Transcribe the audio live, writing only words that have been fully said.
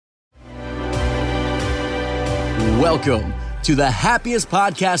Welcome to the happiest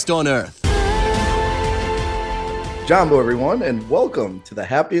podcast on earth. Jumbo, everyone, and welcome to the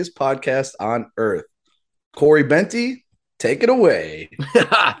happiest podcast on earth. Corey Benty, take it away.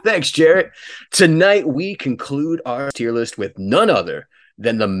 Thanks, Jarrett. Tonight, we conclude our tier list with none other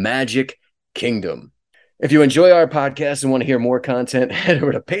than the Magic Kingdom. If you enjoy our podcast and want to hear more content, head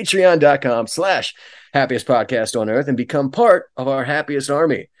over to patreon.com/happiest podcast on earth and become part of our happiest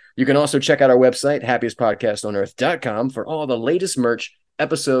army. You can also check out our website, happiestpodcastonearth.com, for all the latest merch,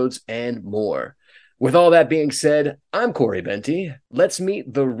 episodes, and more. With all that being said, I'm Corey Benty. Let's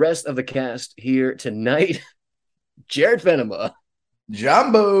meet the rest of the cast here tonight. Jarrett Venema.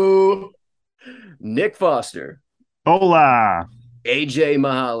 Jumbo. Nick Foster. Hola. AJ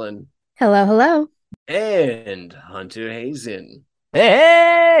Mahalan. Hello, hello. And Hunter Hazen.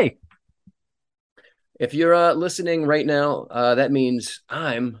 Hey! If you're listening right now, that means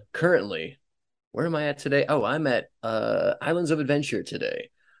I'm currently, where am I at today? Oh, I'm at Islands of Adventure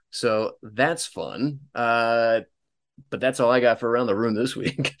today. So that's fun. But that's all I got for Around the Room this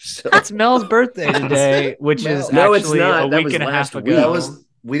week. So. It's Mel's birthday today, which is actually a week and a half ago.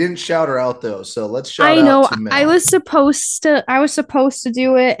 We didn't shout her out though, so let's shout I know. out to Mel. I was supposed to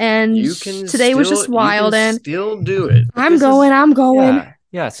do it, and today was just wild. And still do it. I'm going.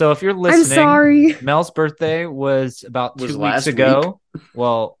 Yeah. So if you're listening, I'm sorry. Mel's birthday was about 2 weeks ago.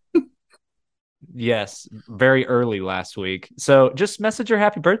 Well, yes, very early last week. So just message her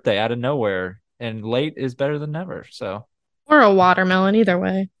happy birthday out of nowhere, and late is better than never. So, Or a watermelon, either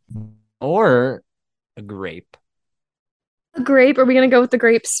way. or a grape. A grape. Are we gonna go with the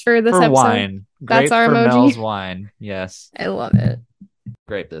grapes for this episode? Wine. Grape That's our for emoji. Mel's wine. Yes, I love it.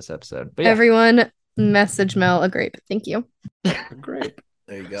 grape this episode. But yeah. Everyone, message Mel a grape. Thank you. Great.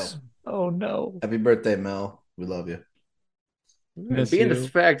 There you go. Oh no. Happy birthday, Mel. We love you. Being the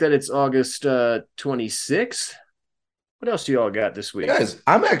fact that it's August 26th, what else do you all got this week? Guys,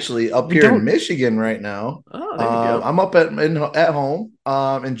 I'm actually up here in Michigan right now. Oh, there you go. I'm up at home,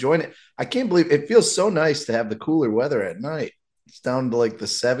 enjoying it. I can't believe it feels so nice to have the cooler weather at night. It's down to like the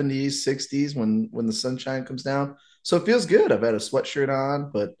 70s, 60s when the sunshine comes down. So it feels good. I've had a sweatshirt on,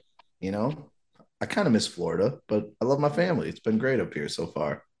 but I kind of miss Florida, but I love my family. It's been great up here so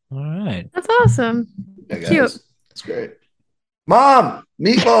far. All right. That's awesome. Yeah, guys, Cute. it's great. Mom,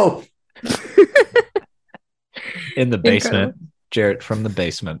 meatloaf. In the basement. Incredible. Jarrett from the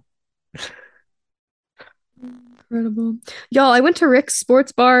basement. Incredible. Y'all, I went to Rick's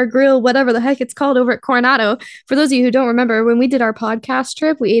Sports Bar, Grill, whatever the heck it's called, over at Coronado. For those of you who don't remember, when we did our podcast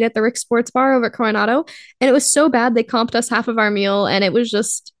trip, we ate at the Rick's Sports Bar over at Coronado, and it was so bad they comped us half of our meal, and it was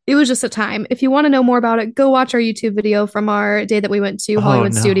just a time. If you want to know more about it, go watch our YouTube video from our day that we went to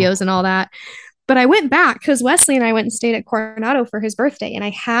Hollywood Studios and all that. But I went back because Wesley and I went and stayed at Coronado for his birthday, and I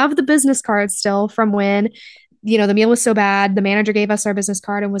have the business card still from when, the meal was so bad. The manager gave us our business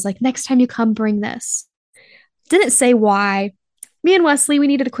card and was like, next time you come, bring this. Didn't say why. Me and Wesley, we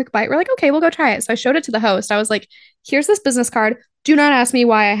needed a quick bite. We're like, okay, we'll go try it. So I showed it to the host. I was like, here's this business card. Do not ask me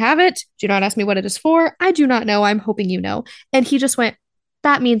why I have it. Do not ask me what it is for. I do not know. I'm hoping you know. And he just went,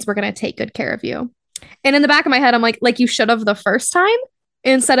 that means we're going to take good care of you. And in the back of my head, I'm like you should have the first time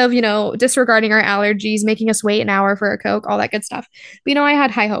instead of, disregarding our allergies, making us wait an hour for a Coke, all that good stuff. But, I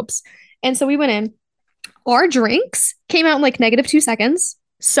had high hopes. And so we went in. Our drinks came out in like -2 seconds.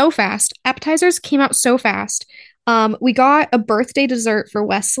 So fast. Appetizers came out so fast. We got a birthday dessert for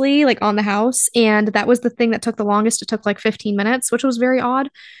Wesley, like on the house. And that was the thing that took the longest. It took like 15 minutes, which was very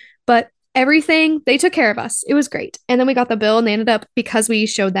odd. But everything, they took care of us. It was great. And then we got the bill and they ended up, because we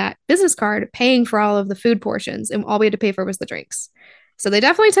showed that business card, paying for all of the food portions. And all we had to pay for was the drinks. So they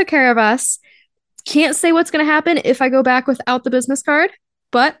definitely took care of us. Can't say what's going to happen if I go back without the business card.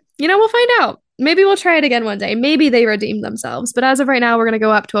 But, we'll find out. Maybe we'll try it again one day. Maybe they redeemed themselves. But as of right now, we're going to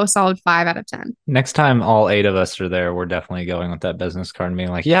go up to a solid 5 out of 10. Next time all 8 of us are there, we're definitely going with that business card and being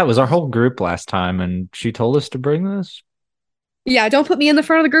like, yeah, it was our whole group last time. And she told us to bring this. Yeah, don't put me in the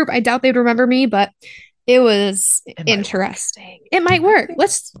front of the group. I doubt they'd remember me, but it was interesting. It might work.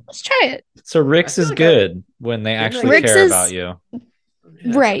 Let's try it. So Rick's is good when they actually Rick's care is- about you.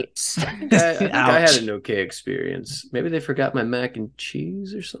 Right. I think I had an okay experience. Maybe they forgot my mac and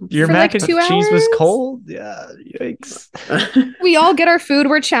cheese or something. Your For mac like and 2 cheese was hours? cold? Yeah, yikes. We all get our food.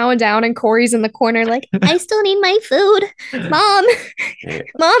 We're chowing down, and Corey's in the corner like, I still need my food. Mom,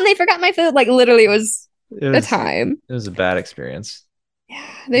 they forgot my food. Like, literally, it was a time. It was a bad experience. Yeah,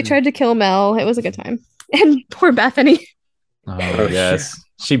 they tried to kill Mel. It was a good time. And poor Bethany. Oh, yes.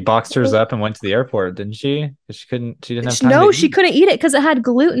 She boxed hers up and went to the airport, didn't she? 'Cause she didn't have time No, to she eat. couldn't eat it because it had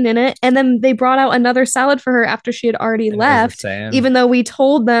gluten in it. And then they brought out another salad for her after she had already And it wasn't left, the same. even though we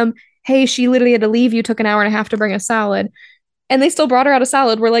told them hey, she literally had to leave. You took an hour and a half to bring a salad. And they still brought her out a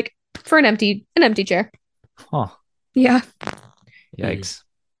salad. We're like, for an empty chair. Huh. Yeah. Yikes.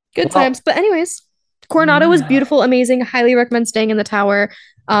 Good times. But anyways, Coronado was beautiful, amazing. Highly recommend staying in the tower.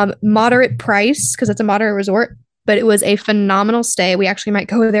 Moderate price because it's a moderate resort, but it was a phenomenal stay. We actually might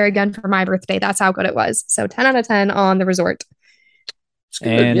go there again for my birthday. That's how good it was. So 10 out of 10 on the resort.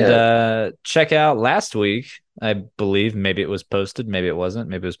 And check out last week. I believe maybe it was posted, maybe it wasn't,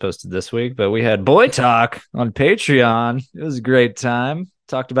 maybe it was posted this week, but we had Boy Talk on Patreon. It was a great time.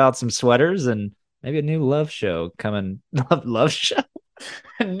 Talked about some sweaters and maybe a new love show coming. Love show?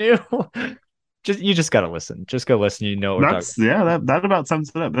 New. You just gotta listen. Just go listen. You know what we're talking about. Yeah, that about sums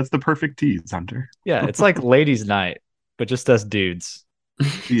it up. That's the perfect tease, Hunter. Yeah, it's like ladies' night, but just us dudes.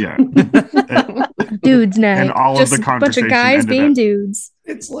 Yeah. Dudes night. And all just of the conversation bunch of guys being dudes.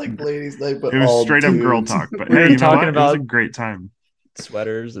 It's like ladies' night, but it was all straight dudes. up girl talk. But we were talking about it was a great time.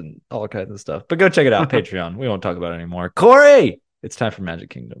 Sweaters and all kinds of stuff. But go check it out, Patreon. We won't talk about it anymore. Corey, it's time for Magic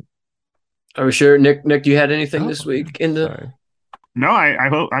Kingdom. Are we sure, Nick? You had anything this week in the? Sorry. No, I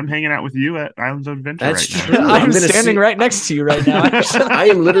hope I'm hanging out with you at Islands of Adventure. That's right true. now. I'm standing right next to you right now. I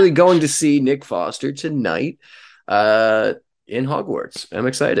am literally going to see Nick Foster tonight in Hogwarts. I'm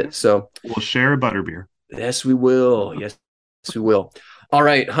excited. So we'll share a butterbeer. Yes, we will. Yes, we will. All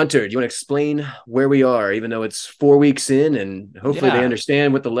right, Hunter, do you want to explain where we are, even though it's 4 weeks in, and hopefully they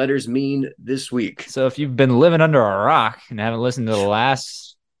understand what the letters mean this week? So if you've been living under a rock and haven't listened to the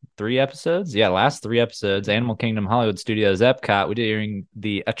last 3 episodes, Animal Kingdom, Hollywood Studios, Epcot, we did during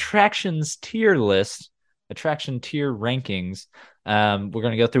the attractions tier list, attraction tier rankings. We're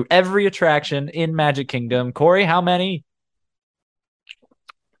going to go through every attraction in Magic Kingdom. Corey, how many?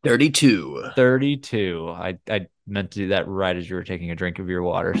 32. I meant to do that right as you were taking a drink of your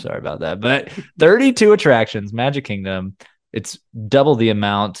water. Sorry about that. But 32 attractions, Magic Kingdom. It's double the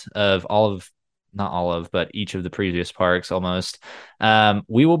amount of not all of, but each of the previous parks almost.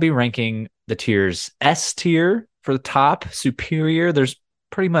 We will be ranking the tiers. S tier for the top, superior. There's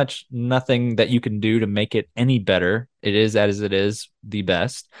pretty much nothing that you can do to make it any better. It is as it is the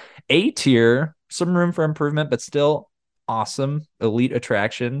best. A tier, some room for improvement, but still awesome. Elite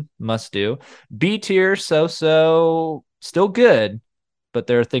attraction, must do. B tier, so still good, but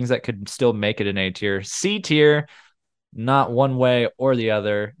there are things that could still make it an A tier. C tier, not one way or the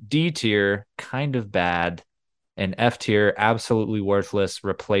other. D tier, kind of bad. And F tier, absolutely worthless.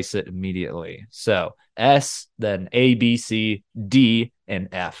 Replace it immediately. So S, then A, B, C, D, and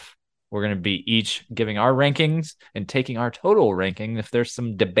F. We're going to be each giving our rankings and taking our total ranking. If there's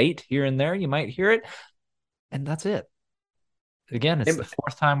some debate here and there, you might hear it. And that's it. Again, it's the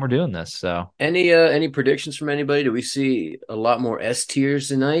 4th time we're doing this. So, any predictions from anybody? Do we see a lot more S tiers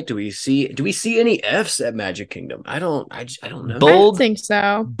tonight? Do we see any Fs at Magic Kingdom? I don't know. I don't think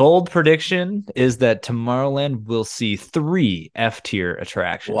so. Bold prediction is that Tomorrowland will see 3 F tier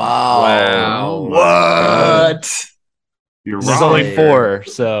attractions. Wow. What? There's only 4,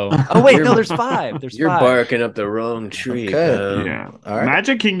 so there's 5. You're 5. barking up the wrong tree. Okay. Yeah. All right.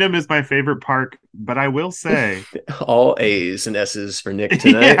 Magic Kingdom is my favorite park, but I will say all A's and S's for Nick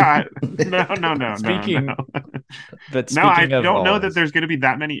tonight. No. But I don't know that there's going to be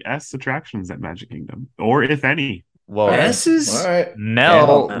that many S attractions at Magic Kingdom, or if any. Well, S's? All right.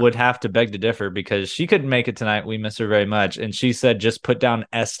 Mel would have to beg to differ because she couldn't make it tonight. We miss her very much. And she said just put down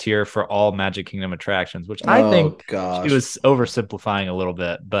S tier for all Magic Kingdom attractions, which I think she was oversimplifying a little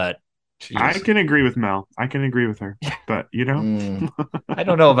bit. But I can agree with Mel. I can agree with her. But, I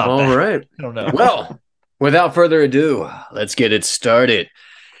don't know about that. All right. I don't know. Well, without further ado, let's get it started.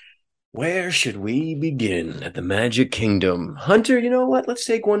 Where should we begin at the Magic Kingdom? Hunter, you know what? Let's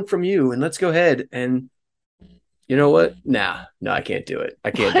take one from you and let's go ahead and you know what? No, I can't do it.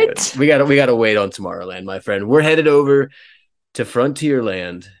 I can't do it. We gotta wait on Tomorrowland, my friend. We're headed over to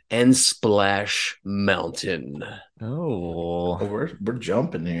Frontierland and Splash Mountain. Oh, we're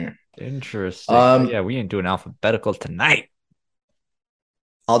jumping here. Interesting. Yeah, we ain't doing alphabetical tonight.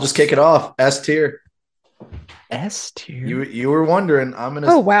 I'll just kick it off. S tier. S tier. You were wondering. I'm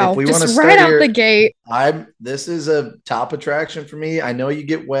gonna. Oh wow! If we just start right here, out the gate. This is a top attraction for me. I know you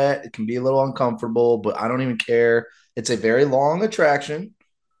get wet. It can be a little uncomfortable, but I don't even care. It's a very long attraction.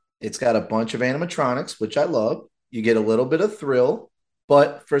 It's got a bunch of animatronics, which I love. You get a little bit of thrill,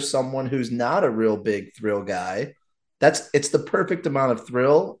 but for someone who's not a real big thrill guy, it's the perfect amount of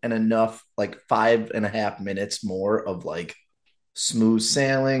thrill and enough, like 5.5 minutes more of like smooth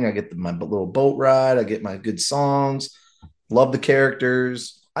sailing. I get my little boat ride. I get my good songs. Love the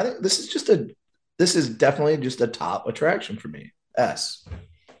characters. I think this is definitely just a top attraction for me. S.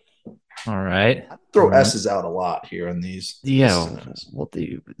 All right. I throw S's out a lot here on these. Yeah. Well,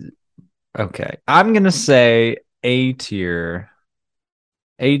 Okay. I'm going to say A tier.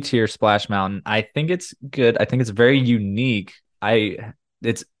 A tier Splash Mountain. I think it's good. I think it's very unique.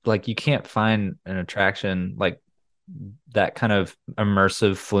 It's like you can't find an attraction like that kind of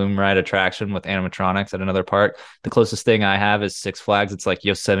immersive flume ride attraction with animatronics at another park. The closest thing I have is Six Flags. It's like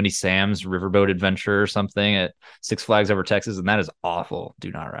Yosemite Sam's Riverboat Adventure or something at Six Flags Over Texas, and that is awful.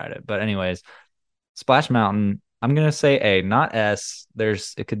 Do not ride it. But anyways, Splash Mountain, I'm gonna say A, not S.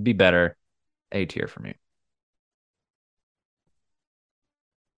 It could be better. A tier for me.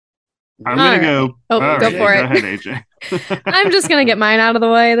 I'm gonna go. Oh, go for it. Go ahead, AJ. I'm just gonna get mine out of the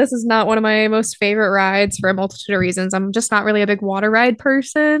way. This is not one of my most favorite rides for a multitude of reasons. I'm just not really a big water ride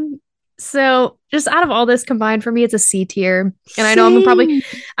person. So just out of all this combined, for me, it's a C tier. And I know I'm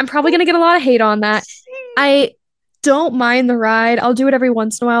probably gonna get a lot of hate on that. I don't mind the ride. I'll do it every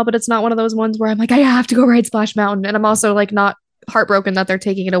once in a while, but it's not one of those ones where I'm like, I have to go ride Splash Mountain. And I'm also like not heartbroken that they're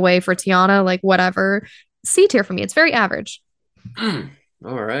taking it away for Tiana. Like whatever. C tier for me. It's very average.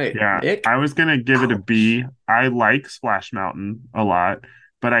 All right. Yeah, Nick? I was gonna give it a B. I like Splash Mountain a lot,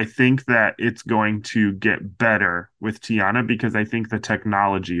 but I think that it's going to get better with Tiana because I think the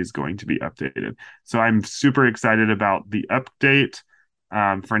technology is going to be updated. So I'm super excited about the update.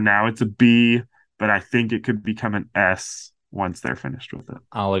 For now, it's a B, but I think it could become an S once they're finished with it.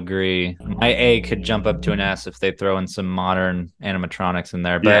 I'll agree. My A could jump up to an S if they throw in some modern animatronics in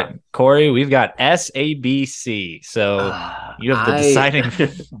there. But Corey, we've got S, A, B, C. So you have the deciding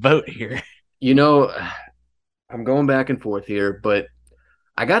vote here. You know, I'm going back and forth here, but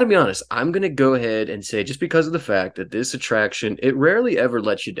I got to be honest. I'm going to go ahead and say just because of the fact that this attraction, it rarely ever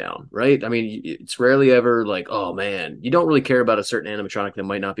lets you down, right? I mean, it's rarely ever like, oh man, you don't really care about a certain animatronic that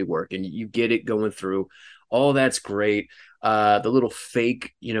might not be working. You get it going through. All that's great. The little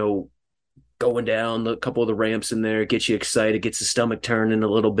fake, going down a couple of the ramps in there, gets you excited, gets the stomach turning a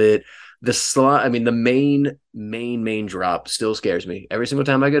little bit. The main drop still scares me. Every single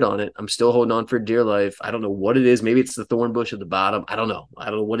time I get on it, I'm still holding on for dear life. I don't know what it is. Maybe it's the thorn bush at the bottom. I don't know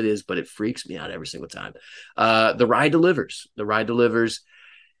what it is, but it freaks me out every single time. The ride delivers.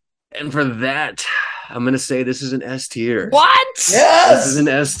 And for that, I'm going to say this is an S tier. What? Yes. This is an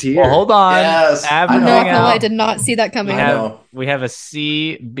S tier. Well, hold on. Yes. I did not see that coming. We have a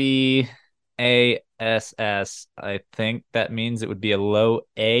C, B, A, S, S. I think that means it would be a low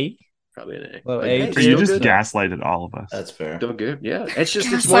A. Probably an A. Low Okay. A. You just gaslighted all of us. That's fair. Still good. Yeah. It's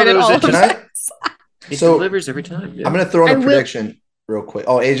one of those. It delivers every time. Yeah. I'm going to throw in a prediction real quick.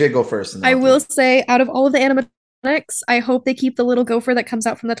 Oh, AJ, go first. I will say, out of all of the animatronics, I hope they keep the little gopher that comes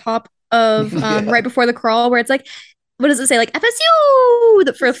out from the top of right before the crawl, where it's like, what does it say? Like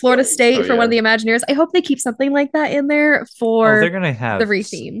FSU for Florida State for one of the Imagineers. I hope they keep something like that in there for they're gonna have the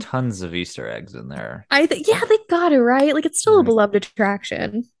retheme. Tons of Easter eggs in there. I think they got it right. Like it's still a beloved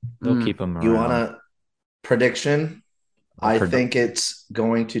attraction. They'll keep them around. You want a prediction? I think it's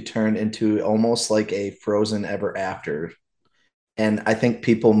going to turn into almost like a Frozen Ever After. And I think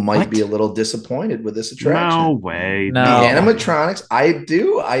people might be a little disappointed with this attraction. No way. The animatronics, I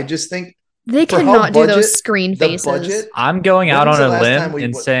do. I just think they cannot do those screen faces. I'm going out on a limb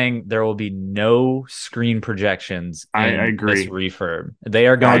and saying there will be no screen projections in I agree. this refurb. They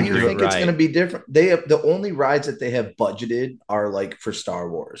are going to do it right. I think it's going to be different. The only rides that they have budgeted are like for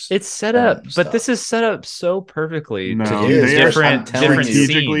Star Wars. It's set up, but this is set up so perfectly to do different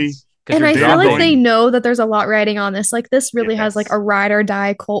scenes. And I feel like they know that there's a lot riding on this. Like this really has like a ride or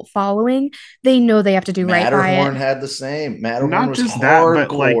die cult following. They know they have to do right by it. Matterhorn had the same. Matterhorn Not was just that,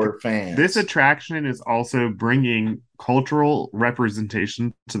 but like fans. This attraction is also bringing cultural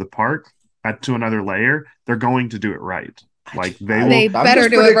representation to the park to another layer. They're going to do it right. Like they better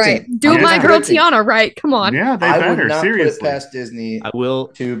do it right. Do my girl Tiana right. Come on. Yeah, they better. Would not seriously. put it past Disney. I will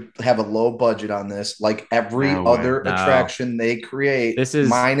to have a low budget on this, like every other attraction they create. This is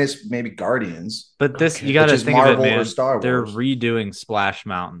minus maybe Guardians. But this you got to think Marvel of it, man. Or Star Wars. They're redoing Splash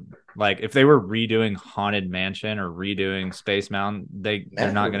Mountain. Like if they were redoing Haunted Mansion or redoing Space Mountain, they're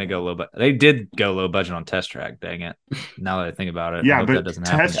not going to go low. But they did go low budget on Test Track. Dang it! Now that I think about it, yeah, but that doesn't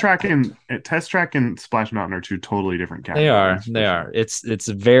happen. Test Track and Splash Mountain are two totally different categories. They are. It's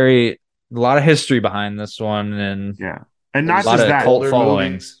a lot of history behind this one, and and not a lot just of that cult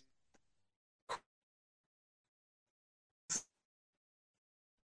followings.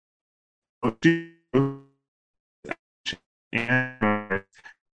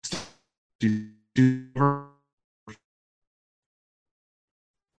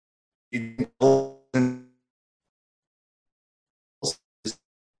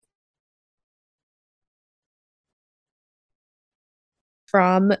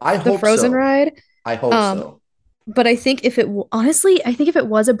 From the Frozen ride. I hope so. But I think honestly, I think if it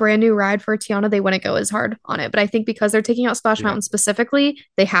was a brand new ride for Tiana, they wouldn't go as hard on it. But I think because they're taking out Splash Mountain specifically,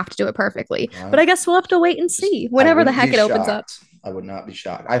 they have to do it perfectly. But I guess we'll have to wait and see whenever the heck it opens up. I would not be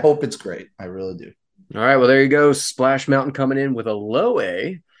shocked. I hope it's great. I really do. All right, well, there you go. Splash Mountain coming in with a low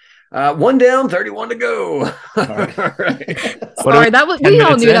A. 1 down, 31 to go. All right. Sorry, we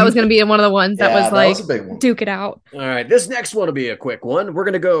all knew that was going to be one of the ones that was like a big one. Duke it out. All right, this next one will be a quick one. We're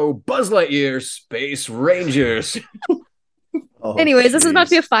going to go Buzz Lightyear Space Rangers. Anyways, this is about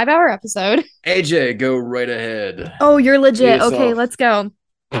to be a 5-hour episode. AJ, go right ahead. Oh, you're legit. Okay, let's go.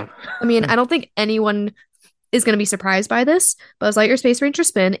 I mean, I don't think anyone is going to be surprised by this. Buzz Lightyear Space Ranger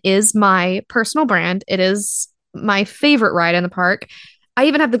Spin is my personal brand. It is my favorite ride in the park. I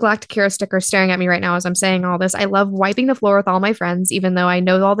even have the Galactic Hero sticker staring at me right now as I'm saying all this. I love wiping the floor with all my friends, even though I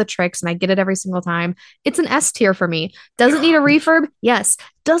know all the tricks and I get it every single time. It's an S tier for me. Does it need a refurb? Yes.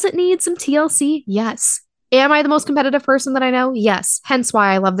 Does it need some TLC? Yes. Am I the most competitive person that I know? Yes. Hence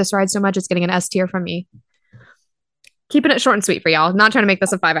why I love this ride so much. It's getting an S tier from me. Keeping it short and sweet for y'all. Not trying to make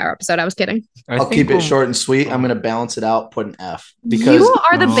this a 5-hour episode. I was kidding. I'll keep it short and sweet. I'm going to balance it out, put an F. Because you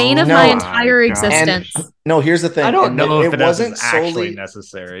are the bane of my entire existence. No, here's the thing. I don't know if it wasn't actually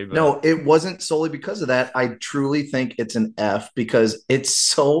necessary. But... No, it wasn't solely because of that. I truly think it's an F because it's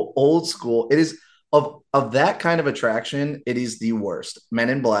so old school. It is of that kind of attraction. It is the worst. Men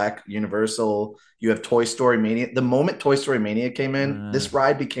in Black, Universal. You have Toy Story Mania. The moment Toy Story Mania came in, this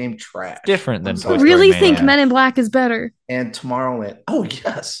ride became trash. Different than Toy Story Mania. I really think Men in Black is better. And Tomorrowland. Oh,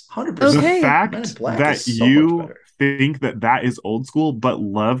 yes. 100%. Okay. The fact that you think that is old school but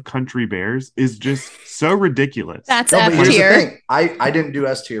love Country Bears is just so ridiculous. That's F tier. I didn't do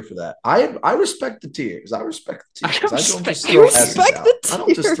S tier for that. I respect the tiers. I respect the tiers. I don't just throw S's out. I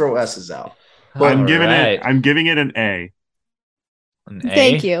don't just throw S's out. But I'm giving it an A.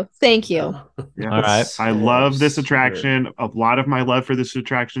 Thank you. Yes. All right. I love this attraction. A lot of my love for this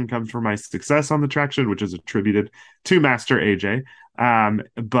attraction comes from my success on the attraction, which is attributed to Master AJ.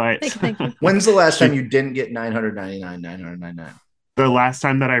 But thank you. When's the last time you didn't get 999? The last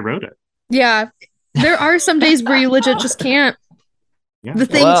time that I wrote it. Yeah. There are some days where you legit just can't. Yeah. The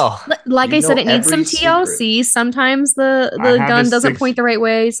thing, like I said, it needs some TLC. Sometimes the gun doesn't point the right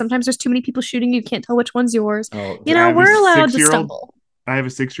way. Sometimes there's too many people shooting. You can't tell which one's yours. We're allowed to stumble. I have a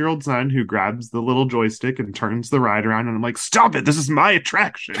 6-year-old son who grabs the little joystick and turns the ride around, and I'm like, "Stop it! This is my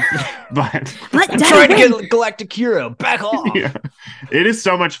attraction." But I'm trying to get Galactic Hero back off. Yeah, it is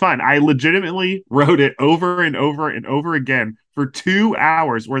so much fun. I legitimately wrote it over and over and over again for 2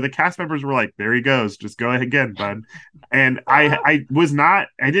 hours, where the cast members were like, "There he goes, just go ahead again, bud." And I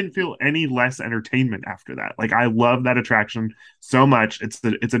didn't feel any less entertainment after that. Like, I love that attraction so much. It's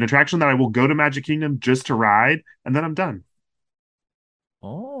an attraction that I will go to Magic Kingdom just to ride, and then I'm done.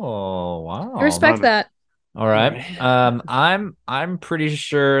 Oh, wow. I respect that. All right. I'm pretty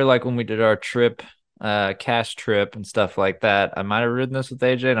sure, like, when we did our trip, cash trip and stuff like that, I might have ridden this with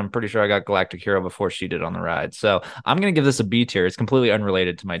AJ, and I'm pretty sure I got Galactic Hero before she did on the ride. So I'm gonna give this a B tier. It's completely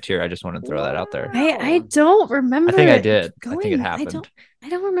unrelated to my tier. I just want to throw that out there. I don't remember. I think I did. I think it happened. I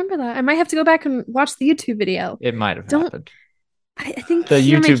don't remember that. I might have to go back and watch the YouTube video. It might have happened. I think the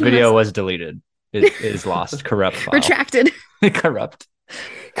YouTube video was deleted. It is lost. Corrupt file. Retracted. Corrupt.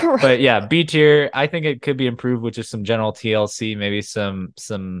 But yeah, B tier. I think it could be improved with just some general TLC, maybe some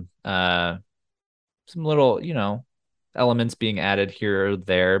little, elements being added here or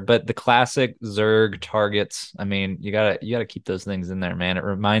there. But the classic Zurg targets, I mean, you gotta keep those things in there, man. It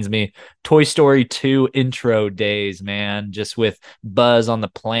reminds me Toy Story 2 intro days, man. Just with Buzz on the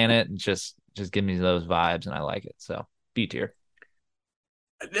planet, just give me those vibes, and I like it. So B tier.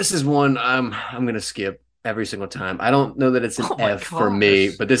 This is one I'm gonna skip every single time. I don't know that it's an F for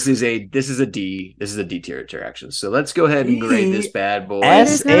me, but this is a D. This is a D tier attraction. So let's go ahead and grade this bad boy.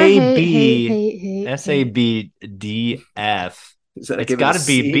 SABDF. It's got to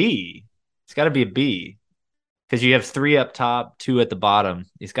be B. It's got to be a B because you have 3 up top, 2 at the bottom.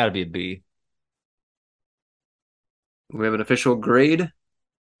 It's got to be a B. We have an official grade.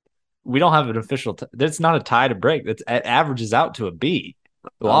 We don't have an official. That's not a tie to break. It averages out to a B.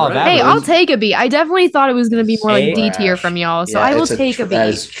 Hey, I'll take a B. I definitely thought it was going to be more like D tier from y'all, so I will take a B. That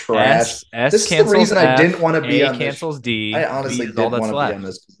is trash. S this is the reason I didn't want to be on this. Cancels D. I honestly didn't want to be on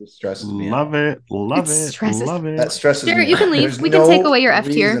this because it stresses me out. Love it. Love it. That stresses me. You can leave. We can take away your F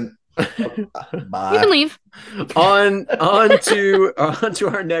tier. Bye. You can leave. On to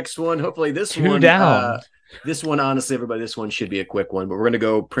our next one. Hopefully this Two one down. This one, honestly, everybody, this one should be a quick one, but we're gonna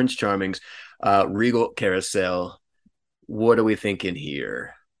go Prince Charming's Regal Carousel. What are we thinking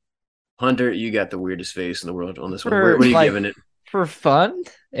here? Hunter, you got the weirdest face in the world on this one. What are you giving it? For fun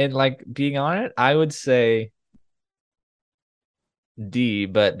and like being on it, I would say D,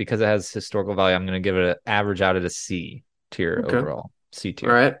 but because it has historical value, I'm going to give it an average out at a C tier overall. C tier.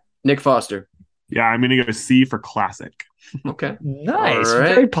 All right. Nick Foster. Yeah, I'm going to go C for classic. Okay. Nice. All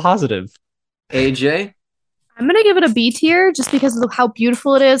right. Very positive. AJ. I'm going to give it a B tier just because of how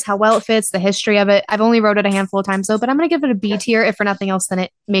beautiful it is, how well it fits, the history of it. I've only rode it a handful of times though, but I'm going to give it a B tier if for nothing else, then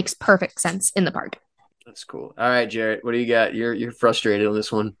it makes perfect sense in the park. That's cool. All right, Jarrett, what do you got? You're frustrated on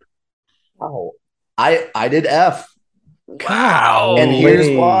this one. Oh, I did F. Wow. And here's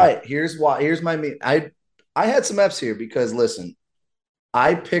why. Here's my mean. I had some F's here because listen,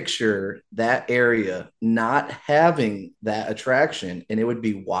 I picture that area not having that attraction and it would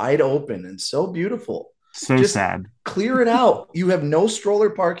be wide open and so beautiful. So just sad. Clear it out. You have no stroller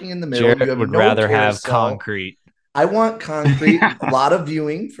parking in the middle. Jared you have would no rather carousel. have concrete. I want concrete, a lot of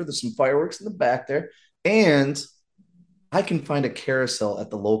viewing for some fireworks in the back there. And I can find a carousel at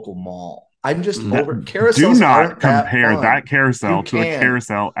the local mall. I'm just over carousels. Do not aren't compare that that carousel to a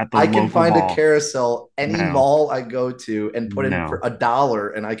carousel at the local mall. I can find a carousel any No. mall I go to and put in for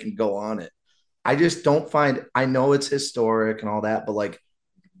 $1 and I can go on it. I just don't find, I know it's historic and all that, but like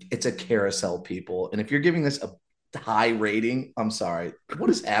it's a carousel, people. And if you're giving this a high rating, I'm sorry. What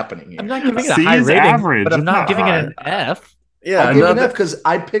is happening here? I'm not giving it a C high is rating, average. but I'm It's not not giving high. it an F. Yeah, I'll give it an F because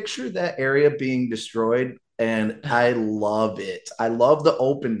I picture that area being destroyed and I love it. I love the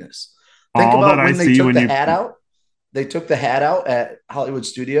openness. Think All about that I when they see took when the you- hat out. They took the hat out at Hollywood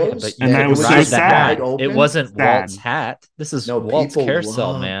Studios. but And that you was could so ride the sad. hat. Open. It wasn't Sad. Walt's hat. This is No, Walt's people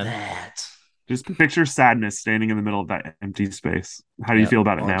carousel, love man. that. Just picture sadness standing in the middle of that empty space. How do you Yeah. feel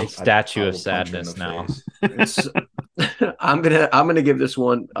about it now? A statue of will punch her in sadness the now. face. I'm gonna give this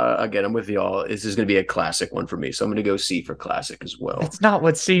one again. I'm with y'all. This is gonna be a classic one for me, so I'm gonna go C for classic as well. That's not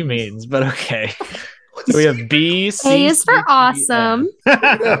what C means, but okay. So we have B, C. A is for C, D, awesome.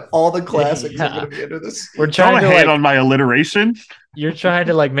 F. All the classics Yeah. are going to be under this. We're Don't trying to hate like, on my alliteration. you're trying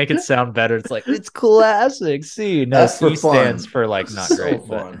to like make it sound better. It's like it's classic. C. No, That's C for fun. stands for like not So great.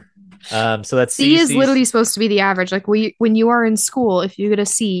 fun. But, so that's C is C, literally supposed to be the average. Like when you are in school, if you get a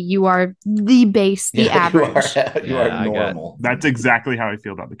C, you are the base, the Yeah, average. You Yeah, are I got it. normal. That's exactly how I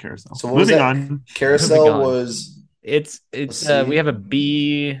feel about the carousel. So what was Moving that? on. Carousel Moving on. was It's C? we have a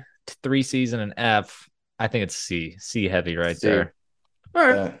B, 3 C's and an F. I think it's C. C heavy right C. there. All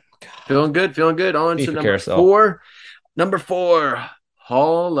right, feeling good. On B to for number carousel. 4. Number 4,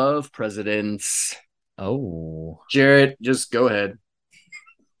 Hall of Presidents. Oh. Jarrett, just go ahead.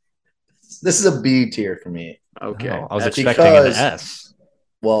 this is a B tier for me. Okay, Oh, I was That's expecting an because- S.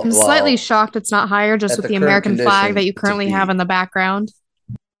 Well, I'm slightly shocked it's not higher just at with the the current American condition, flag that you it's a currently B. have in the background.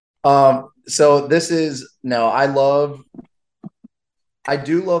 So this is I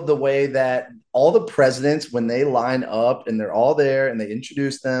do love the way that all the presidents, when they line up and they're all there and they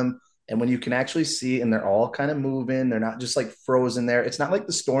introduce them, and when you can actually see and they're all kind of moving, they're not just like frozen there. It's not like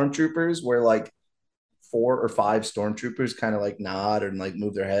the stormtroopers where like 4 or 5 stormtroopers kind of like nod and like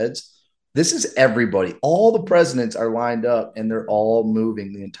move their heads. This is everybody. All the presidents are lined up and they're all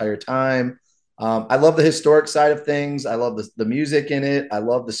moving the entire time. I love the historic side of things. I love the music in it. I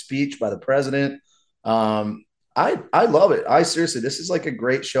love the speech by the president. I love it. Seriously, this is like a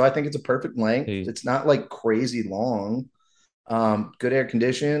great show. I think it's a perfect length. It's not like crazy long. Good air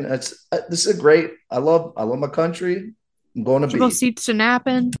condition. This is a great. I love my country. I'm going to People be. seats to nap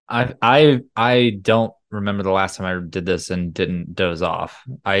in. I don't remember the last time I did this and didn't doze off.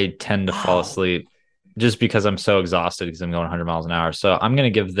 I tend to fall asleep just because I'm so exhausted because I'm going 100 miles an hour. So I'm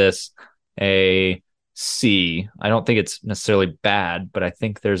going to give this a C. I don't think it's necessarily bad, but I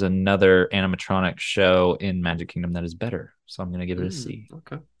think there's another animatronic show in Magic Kingdom that is better. So I'm going to give it a C.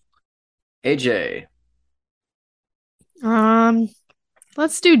 Okay. AJ.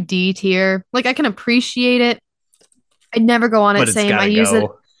 Let's do D tier. Like I can appreciate it. I'd never go on it But it's saying gotta I use go.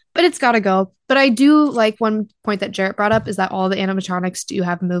 it, but it's got to go. But I do like one point that Jarrett brought up is that all the animatronics do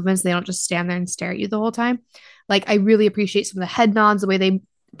have movements. They don't just stand there and stare at you the whole time. Like I really appreciate some of the head nods, the way they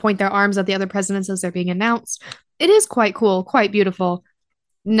point their arms at the other presidents as they're being announced. It is quite cool, quite beautiful.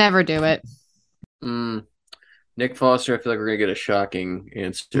 Never do it. Nick Foster, I feel like we're gonna get a shocking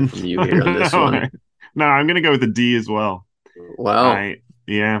answer from you here on this one. No, I'm gonna go with a D as well. Wow. I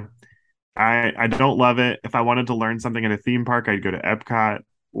don't love it. If I wanted to learn something at a theme park, I'd go to Epcot.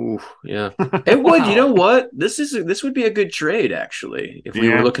 Ooh, yeah. It would. You know what? This would be a good trade actually. If we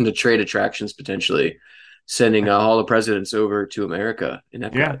were looking to trade attractions potentially, sending Hall of Presidents over to America in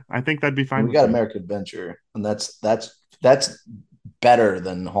Epcot. Yeah, I think that'd be fine. We got American Adventure, and that's better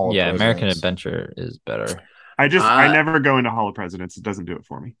than Hall of Presidents. American Adventure is better. I never go into Hall of Presidents. It doesn't do it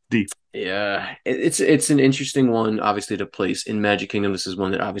for me. D. Yeah, it's an interesting one, obviously, to place in Magic Kingdom. This is one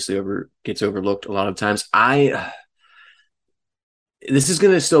that obviously gets overlooked a lot of times. This is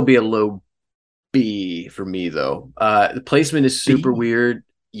going to still be a low B for me, though. The placement is super weird.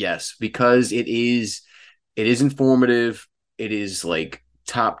 Yes, because it is informative. It is like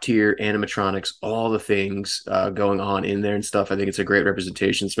top tier animatronics, all the things going on in there and stuff. I think it's a great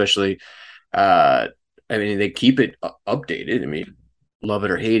representation, especially. I mean, they keep it updated. I mean, love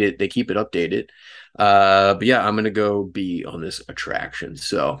it or hate it, they keep it updated. But yeah, I'm gonna go B on this attraction.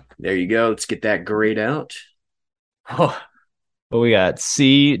 So there you go. Let's get that grade out. Oh, well, we got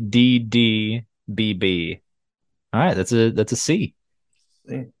C, D, D, B, B. All right, that's a C.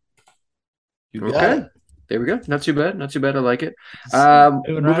 You got got it. There we go. Not too bad. Not too bad. I like it. Moving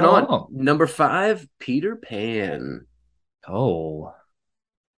Moving right on. along. Number 5, Peter Pan. Oh,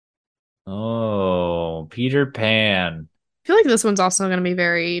 Peter Pan. I feel like this one's also going to be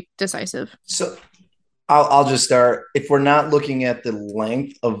very decisive. So I'll just start. If we're not looking at the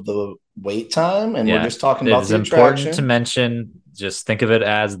length of the wait time and we're just talking about the attraction, important to mention. Just think of it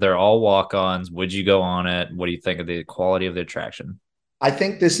as they're all walk-ons. Would you go on it? What do you think of the quality of the attraction? I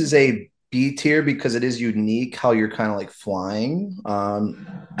think this is a B tier because it is unique how you're kind of like flying. I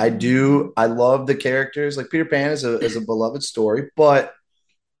love the characters. Like Peter Pan is a beloved story, but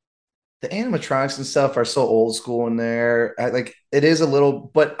the animatronics and stuff are so old school in there. It is a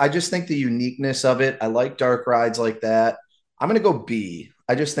little, but I just think the uniqueness of it. I like dark rides like that. I'm gonna go B.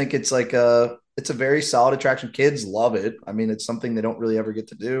 I just think it's it's a very solid attraction. Kids love it. I mean, it's something they don't really ever get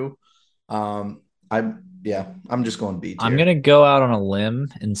to do. I'm just going B tier. I'm gonna go out on a limb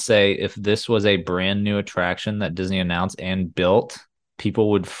and say if this was a brand new attraction that Disney announced and built,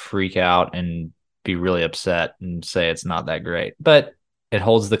 people would freak out and be really upset and say it's not that great. But it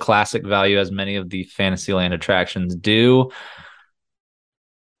holds the classic value as many of the Fantasyland attractions do.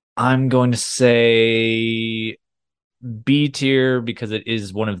 I'm going to say B tier because it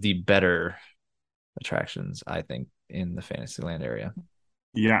is one of the better attractions, I think, in the Fantasyland area.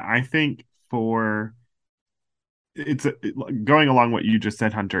 Yeah, I think going along what you just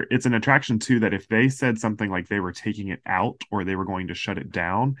said, Hunter, it's an attraction too that if they said something like they were taking it out or they were going to shut it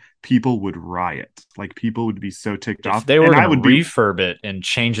down, people would riot. Like people would be so ticked off. If they were going to refurb it and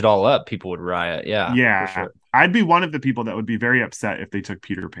change it all up, people would riot. Yeah, for sure. I'd be one of the people that would be very upset if they took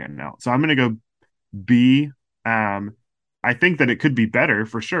Peter Pan out. So I'm going to go B. I think that it could be better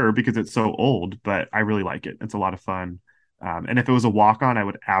for sure because it's so old, but I really like it. It's a lot of fun. And if it was a walk-on, I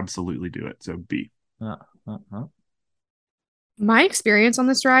would absolutely do it. So B. My experience on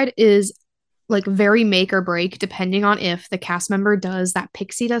this ride is like very make or break, depending on if the cast member does that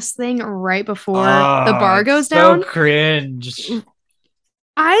pixie dust thing right before the bar goes down. So cringe.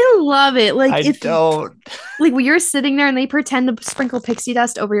 I love it. Like when you're sitting there and they pretend to sprinkle pixie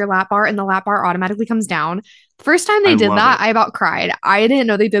dust over your lap bar and the lap bar automatically comes down. First time they did that, I about cried. I didn't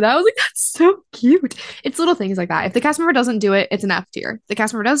know they did that. I was like, that's so cute. It's little things like that. If the cast member doesn't do it, it's an F tier. If the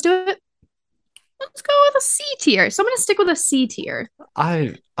cast member does do it, let's go with a C tier. So I'm going to stick with a C tier.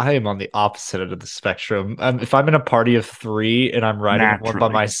 I am on the opposite end of the spectrum. If I'm in a party of 3 and I'm riding one by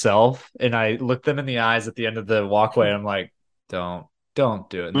myself and I look them in the eyes at the end of the walkway, I'm like, don't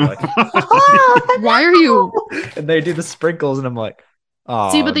do it. And they're like, why are you? And they do the sprinkles and I'm like,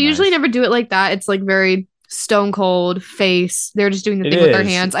 oh. See, but they usually never do it like that. It's like very stone cold face. They're just doing the thing with their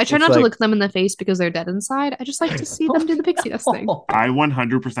hands. I try not to look them in the face because they're dead inside. I just like to see them do the pixie dust thing. I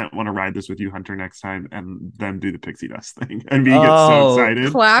 100% want to ride this with you, Hunter, next time and them do the pixie dust thing. And me get so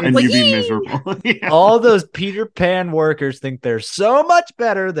excited. Clap, and you be miserable. Yeah. All those Peter Pan workers think they're so much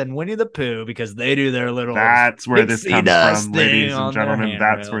better than Winnie the Pooh because they do their little That's where this comes from, ladies and gentlemen.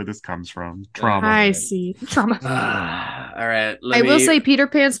 That's where this comes from. Trauma. I see. Trauma. All right. I will say Peter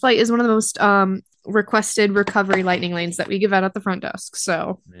Pan's flight is one of the most requested recovery lightning lanes that we give out at the front desk,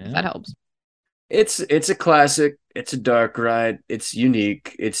 so that helps. It's a classic. It's a dark ride. It's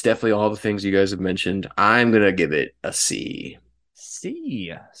unique. It's definitely all the things you guys have mentioned. I'm gonna give it a C. So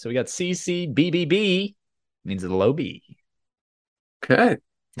we got C, C, B, B, B. Means a low B. Okay.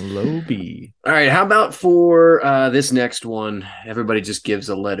 Low B. All right. How about for this next one? Everybody just gives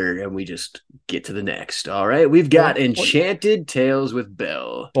a letter and we just get to the next. All right. We've got Enchanted Tales with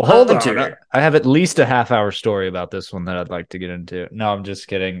Belle. Well, hold on. I have at least a half-hour story about this one that I'd like to get into. No, I'm just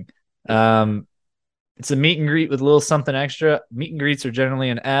kidding. It's a meet and greet with a little something extra. Meet and greets are generally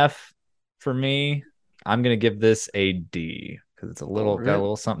an F for me. I'm going to give this a D because it's got a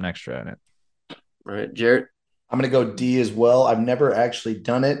little something extra in it. All right, Jarrett. I'm going to go D as well. I've never actually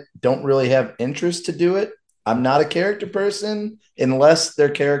done it. Don't really have interest to do it. I'm not a character person unless they're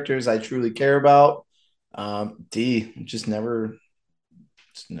characters I truly care about. D, just never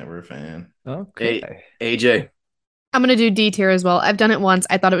a fan. Okay. AJ. I'm going to do D tier as well. I've done it once.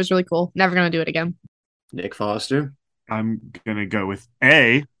 I thought it was really cool. Never going to do it again. Nick Foster. I'm gonna go with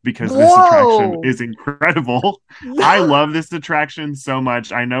A because this attraction is incredible. I love this attraction so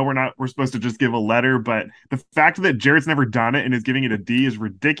much. I know we're supposed to just give a letter, but the fact that Jared's never done it and is giving it a D is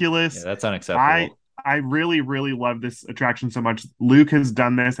ridiculous. Yeah, that's unacceptable. I really, really love this attraction so much. Luke has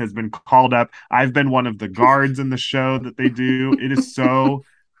done this, has been called up. I've been one of the guards in the show that they do. It is so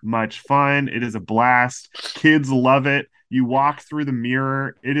much fun. It is a blast. Kids love it. You walk through the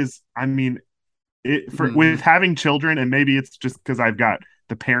mirror. It is, I mean, with having children, and maybe it's just because I've got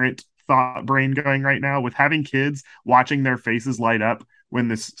the parent thought brain going right now, with having kids, watching their faces light up when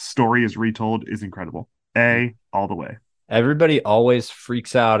this story is retold is incredible. A all the way. Everybody always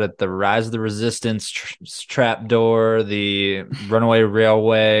freaks out at the Rise of the Resistance trap door, the Runaway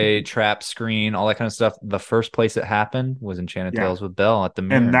Railway trap screen, all that kind of stuff. The first place it happened was Enchanted Tales with Belle at the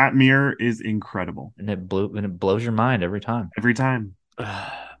mirror. And that mirror is incredible. And it blows your mind every time. Every time.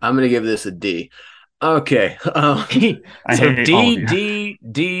 I'm going to give this a D. Okay. So D,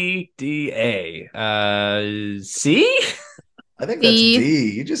 A. C? I think that's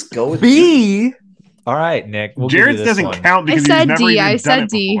D. You just go with B. All right, Nick. Jared's doesn't count because he's never even done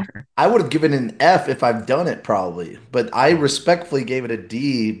it before. I would have given an F if I've done it, probably. But I respectfully gave it a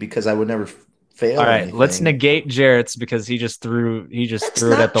D because I would never fail. All right, let's negate Jared's because he just threw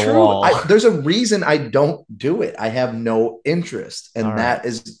it at the wall. There's a reason I don't do it. I have no interest, and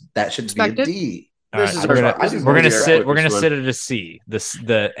that should be a D. We're gonna sit at a C.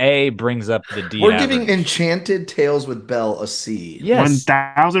 The A brings up the D. We're giving Enchanted Tales with Belle a C. Yes,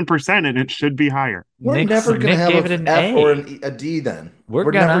 1000%, and it should be higher. We're never gonna have an F or a D. Then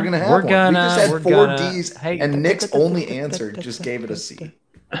we're never gonna have one. We just had 4 Ds, and Nick's only answer just gave it a C.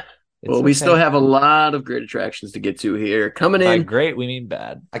 Well, we still have a lot of great attractions to get to here. Coming in. By great, we mean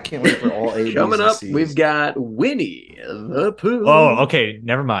bad. I can't wait for all A. Coming up, we've got Winnie the Pooh. Oh, okay.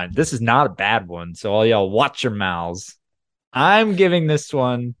 Never mind. This is not a bad one. So all y'all watch your mouths. I'm giving this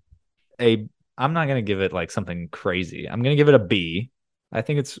one I'm not going to give it like something crazy. I'm going to give it a B. I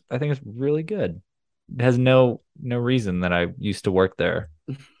think it's really good. It has no reason that I used to work there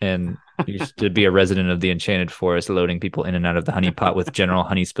and used to be a resident of the Enchanted Forest, loading people in and out of the honey pot with general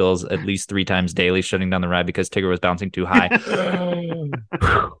honey spills at least 3 times daily, shutting down the ride because Tigger was bouncing too high.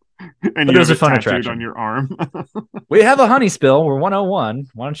 And it was a fun attraction on your arm. We have a honey spill. We're 101.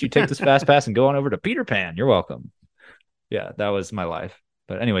 Why don't you take this fast pass and go on over to Peter Pan? You're welcome. Yeah, that was my life.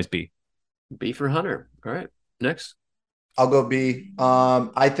 But anyways, B. B for Hunter. All right, next. I'll go B.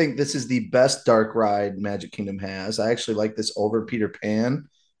 I think this is the best dark ride Magic Kingdom has. I actually like this over Peter Pan.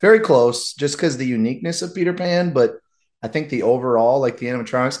 Very close, just because the uniqueness of Peter Pan, but I think the overall, like the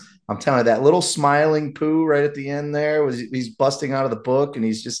animatronics, I'm telling you, that little smiling Pooh right at the end there he's busting out of the book and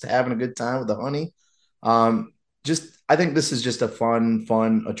he's just having a good time with the honey. I think this is just a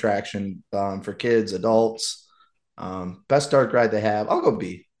fun attraction for kids, adults. Best dark ride they have. I'll go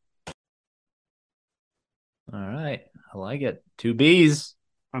B. All right. I like it. 2 Bs.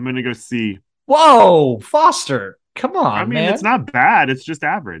 I'm going to go C. Whoa, Foster. Come on, I mean, man. It's not bad. It's just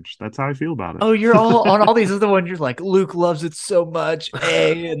average. That's how I feel about it. Oh, you're all on all these other ones. You're like, Luke loves it so much.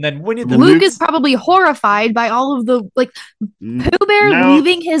 A, and then Winnie the Luke is probably horrified by all of the Pooh Bear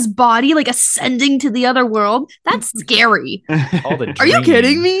leaving his body, like ascending to the other world. That's scary. Are you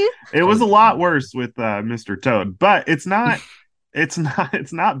kidding me? It was a lot worse with Mr. Toad, but it's not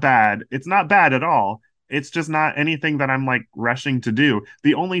bad. It's not bad at all. It's just not anything that I'm like rushing to do.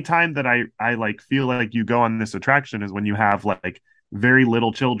 The only time that I like feel like you go on this attraction is when you have like very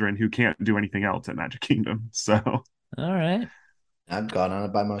little children who can't do anything else at Magic Kingdom. So, all right, I've gone on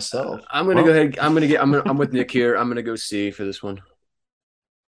it by myself. I'm gonna go ahead. I'm with Nick here. I'm gonna go C for this one.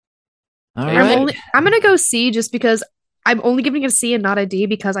 All right. I'm gonna go C just because I'm only giving it a C and not a D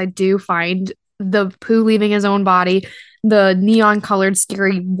because I do find the Pooh leaving his own body, the neon colored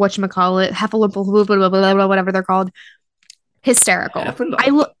scary whatchamacallit, heffalump, whatever they're called, hysterical.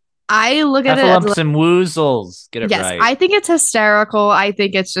 I look at it as and woozles. Get it right. Yes, I think it's hysterical. I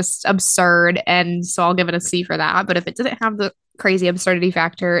think it's just absurd, and so I'll give it a C for that. But if it didn't have the crazy absurdity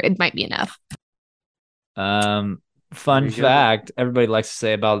factor, it might be an F. Fun fact: everybody likes to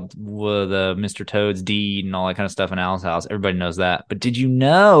say about the Mr. Toad's deed and all that kind of stuff in Owl's House. Everybody knows that, but did you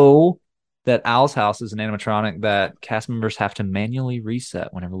know that Owl's House is an animatronic that cast members have to manually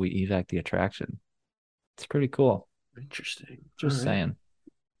reset whenever we evac the attraction? It's pretty cool. Interesting. Just saying.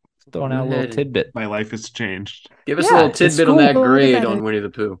 Throwing out a little tidbit. My life has changed. Give us a little tidbit on that grade on Winnie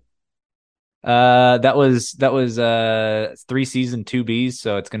the Pooh. That was 3 C's and 2 B's,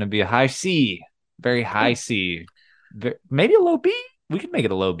 so it's going to be a high C, very high C, maybe a low B. We could make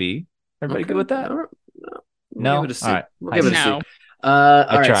it a low B. Everybody good with that? No. We'll give it a C. All right. We'll give it a C. All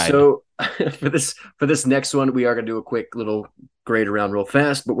right, tried. so for this next one, we are going to do a quick little grade around real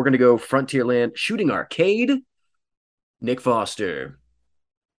fast, but we're going to go Frontierland Shooting Arcade. Nick Foster.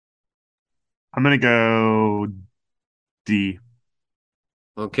 I'm gonna go D.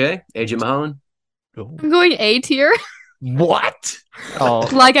 Okay, AJ Mulholland. I'm going A tier. What? Oh,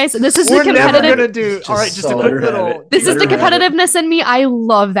 Like I said, this is the we're never competitive. gonna do. All right, just a quick little. This is the Better have it. competitiveness in me. I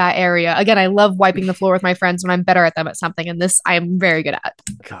love that area. Again, I love wiping the floor with my friends when I'm better at them at something, and this I am very good at.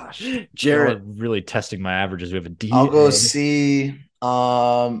 Gosh, Jared. Y'all are really testing my averages. We have a D. I'll go C.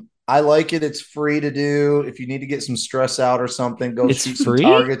 I like it. It's free to do. If you need to get some stress out or something, go It's shoot free?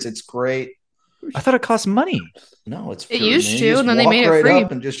 some targets. It's great. I thought it cost money. No, it's It free, used man. to, You just and then they walk made it right free.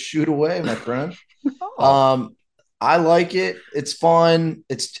 up and just shoot away, my friend. Oh. I like it. It's fun.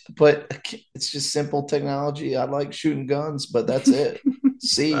 But it's just simple technology. I like shooting guns, but that's it.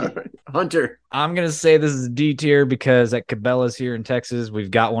 C. All right. Hunter. I'm gonna say this is D tier because at Cabela's here in Texas,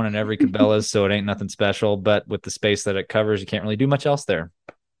 we've got one in every Cabela's, so it ain't nothing special. But with the space that it covers, you can't really do much else there.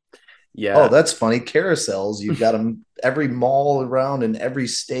 Yeah. Oh, that's funny. Carousels. You've got them every mall around in every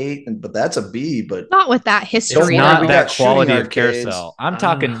state, but that's a B. But Not with that It's history. worry, not we though. that got shooting quality of arcades. carousel. I'm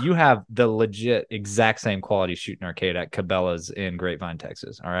talking you have the legit exact same quality shooting arcade at Cabela's in Grapevine,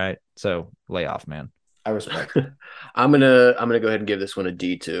 Texas. All right. So lay off, man. I respect. I'm gonna go ahead and give this one a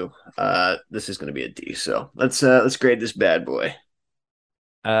D too. This is gonna be a D. So let's grade this bad boy.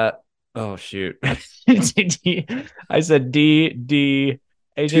 Oh shoot. I said D.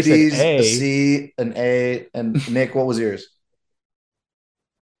 AJ Two D's, said a A. C, an A, and Nick, what was yours?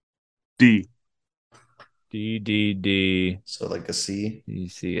 D. D. So like a C.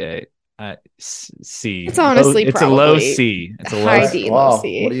 C. C. It's honestly it's a low probably C. It's a low high C. D. Wow. low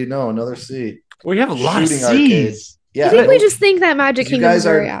C. What do you know? Another C. We have a lot of Shooting C's. arcade. Yeah. I think we just think that Magic You Kingdom is guys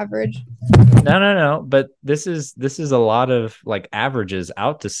are- very average. No. But this is a lot of like averages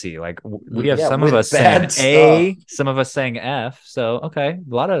out to C. Like we have Yeah, some of with us saying bad A, stuff. some of us saying F. So okay,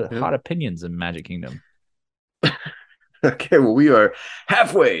 a lot of Yeah. hot opinions in Magic Kingdom. Okay, well, we are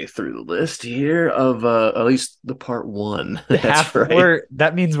halfway through the list here of at least the part one. That's right.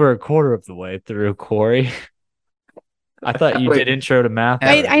 That means we're a quarter of the way through, Corey. I thought you Wait. did intro to math.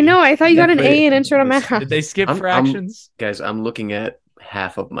 I already. know. I thought you got an Wait. A in intro to math. Did they skip I'm- fractions? Guys, I'm looking at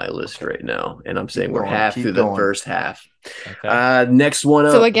half of my list right now, and I'm saying we're going, half keep through the going. first half. Okay. Next one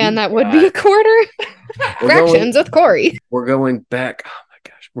up. So again, that would be a quarter. We're going- Fractions with Corey. We're going back. Oh my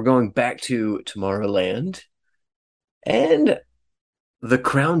gosh, we're going back to Tomorrowland, and the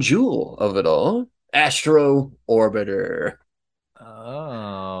crown jewel of it all, Astro Orbiter.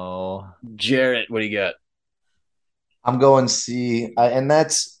 Oh. Jarrett, what do you got? I'm going C. And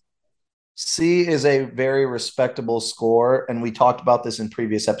that's C is a very respectable score. And we talked about this in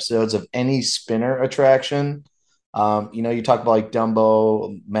previous episodes of any spinner attraction. You talk about like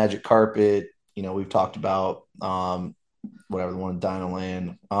Dumbo, Magic Carpet. We've talked about whatever the one in Dino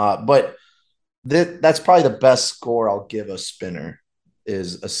Land. But that's probably the best score I'll give a spinner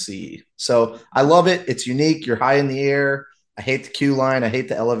is a C. So I love it. It's unique. You're high in the air. I hate the queue line. I hate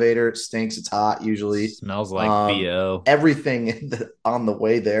the elevator. It stinks. It's hot usually. Smells like BO. Everything on the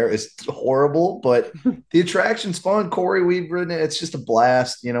way there is horrible, but the attraction's fun. Corey, we've ridden it. It's just a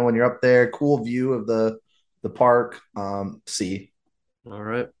blast. When you're up there, cool view of the park. C. All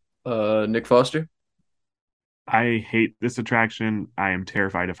right. Nick Foster. I hate this attraction. I am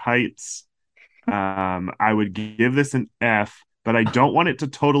terrified of heights. I would give this an F, but I don't want it to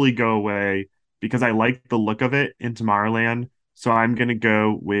totally go away because I like the look of it in Tomorrowland. So I'm going to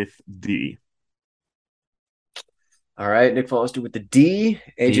go with D. All right, Nick Foster with the D.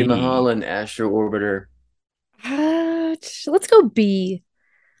 AJ D. Mulholland, Astro Orbiter. Let's go B.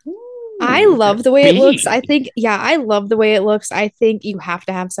 I love the way it B. looks. I love the way it looks. I think you have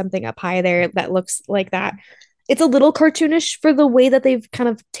to have something up high there that looks like that. It's a little cartoonish for the way that they've kind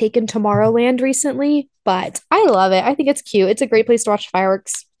of taken Tomorrowland recently, but I love it. I think it's cute. It's a great place to watch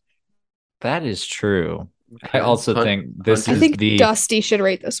fireworks. That is true. Okay. I also think this I is think the Dusty should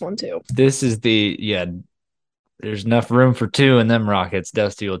rate this one too. this is the there's enough room for two in them rockets,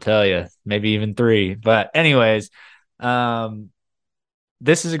 Dusty will tell you. Maybe even three. But anyways,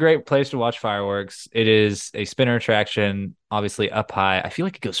 this is a great place to watch fireworks. It is a spinner attraction, obviously up high. I feel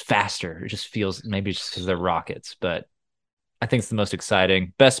like it goes faster. It just feels, maybe just because they're rockets, but I think it's the most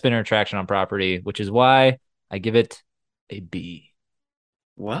exciting, best spinner attraction on property, which is why I give it a B.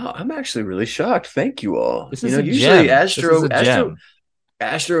 Wow, I'm actually really shocked. Thank you all. This is usually a gem. This is a gem.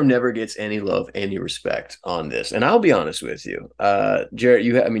 Astro never gets any love, any respect on this. And I'll be honest with you. Jarrett,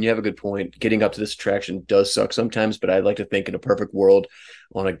 you have a good point. Getting up to this attraction does suck sometimes, but I'd like to think in a perfect world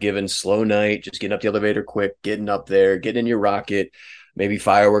on a given slow night, just getting up the elevator quick, getting up there, getting in your rocket, maybe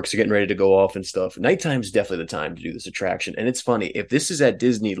fireworks are getting ready to go off and stuff. Nighttime is definitely the time to do this attraction. And it's funny, if this is at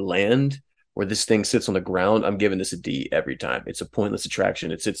Disneyland where this thing sits on the ground, I'm giving this a D every time. It's a pointless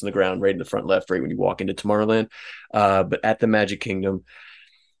attraction. It sits on the ground right in the front left, right when you walk into Tomorrowland. But at the Magic Kingdom,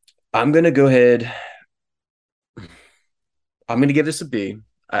 I'm going to go ahead. I'm going to give this a B.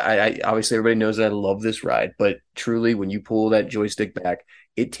 I obviously everybody knows that I love this ride, but truly when you pull that joystick back,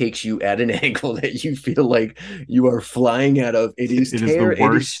 it takes you at an angle that you feel like you are flying out of. It is the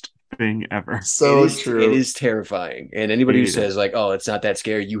worst thing ever. So true. It is terrifying. And anybody who says like, oh, it's not that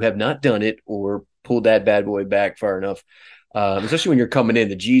scary, you have not done it or pulled that bad boy back far enough. Especially when you're coming in,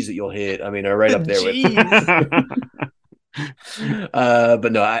 the G's that you'll hit, I mean, are right up there with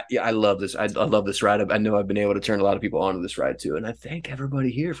but no, I love this. I love this ride. I know I've been able to turn a lot of people onto this ride too, and I thank everybody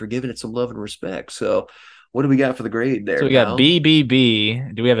here for giving it some love and respect. So, what do we got for the grade there? So we got B, B, B.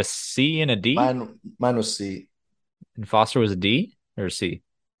 Do we have a C and a D? Mine was C. And Foster was a D or a C?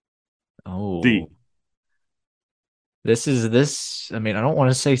 Oh, D. This. I mean, I don't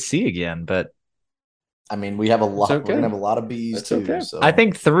want to say C again, but I mean, we have a lot. Okay. We're gonna have a lot of B's That's too. okay. So I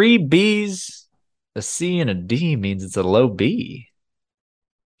think 3 B's. A C and a D means it's a low B.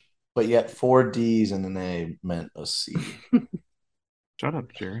 but yet 4 D's and an A meant a C. Shut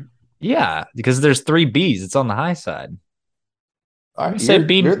up, Jerry. Yeah, because there's 3 B's. It's on the high side. All right, Say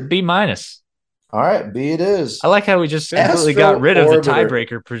B minus. All right, B it is. I like how we just completely got rid of the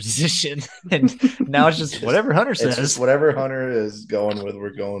tiebreaker position, and now it's just whatever Hunter It's says. just whatever Hunter is going with. We're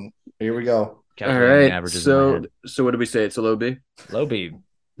going. Here we go. All right. So what did we say? It's a low B. Low B.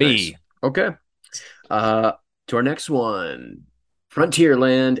 B. Nice. Okay. To our next one,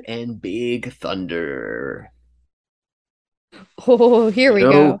 Frontierland and Big Thunder. Oh, here we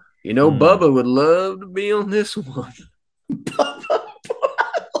go. Bubba would love to be on this one.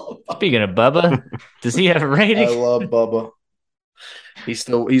 Speaking of Bubba, does he have a rating? I love Bubba.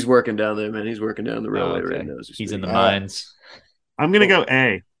 He's working down there, man. He's working down the railway right now. He's in the mines. I'm gonna go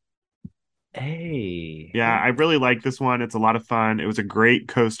A. Hey. Yeah, I really like this one. It's a lot of fun. It was a great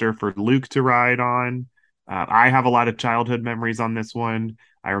coaster for Luke to ride on. I have a lot of childhood memories on this one.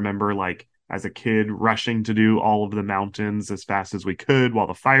 I remember, like, as a kid, rushing to do all of the mountains as fast as we could while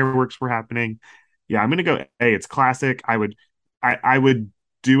the fireworks were happening. Yeah, I'm gonna go A. It's classic. I would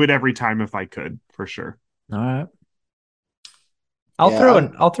do it every time if I could, for sure. All right.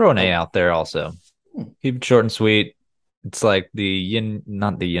 I'll throw an A out there also. Keep it short and sweet. It's like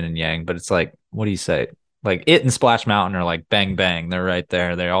not the yin and yang, but it's like, what do you say? Like it and Splash Mountain are like bang, bang. They're right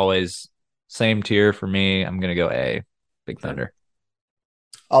there. They're always same tier for me. I'm going to go A, Big Thunder.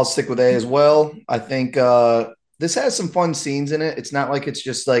 I'll stick with A as well. I think this has some fun scenes in it. It's not like it's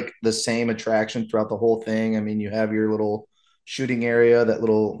just like the same attraction throughout the whole thing. I mean, you have your little shooting area, that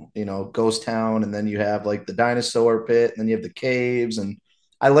little, ghost town, and then you have like the dinosaur pit, and then you have the caves. And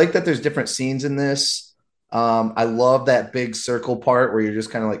I like that there's different scenes in this. I love that big circle part where you're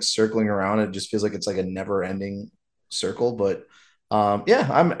just kind of like circling around. It just feels like it's like a never ending circle, but yeah,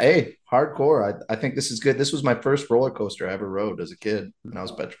 I'm A, hardcore. I think this is good. This was my first roller coaster I ever rode as a kid, and I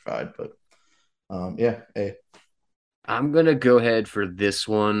was petrified, but yeah, A. I'm going to go ahead for this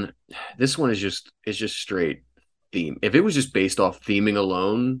one. This one is just straight theme. If it was just based off theming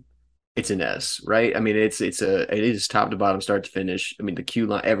alone, it's an S, right? I mean, it is top to bottom, start to finish. I mean, the queue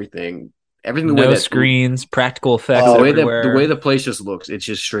line, everything. The way that screens, practical effects. The way the place just looks, it's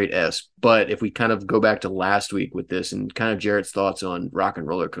just straight S. But if we kind of go back to last week with this and kind of Jarrett's thoughts on Rock and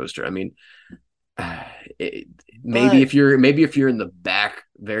Roller Coaster, I mean, maybe if you're in the back,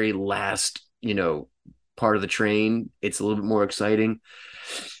 very last, part of the train, it's a little bit more exciting.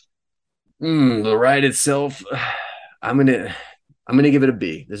 The ride itself, I'm gonna give it a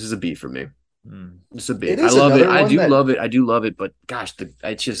B. This is a B for me. It's a B. I love it. I do love it. But gosh,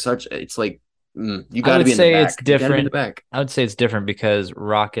 it's just it's like you got to be in the back. It's different. I would say it's different because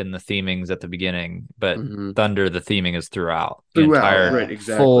Rockin' the theming's at the beginning, but Thunder the theming is throughout. The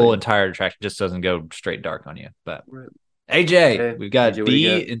entire attraction just doesn't go straight dark on you. But AJ, we've got AJ,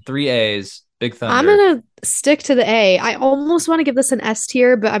 B and 3 A's. Big Thunder. I'm gonna stick to the A. I almost want to give this an S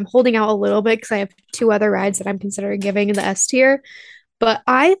tier, but I'm holding out a little bit because I have 2 other rides that I'm considering giving the S tier. But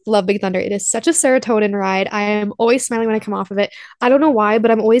I love Big Thunder. It is such a serotonin ride. I am always smiling when I come off of it. I don't know why, but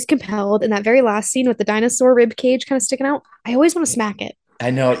I'm always compelled. In that very last scene with the dinosaur rib cage kind of sticking out, I always want to smack it.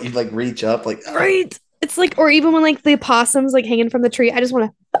 I know. You like reach up like. Right. It's like, or even when like the opossum's like hanging from the tree, I just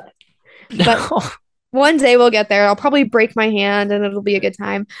want to. But One day we'll get there. I'll probably break my hand and it'll be a good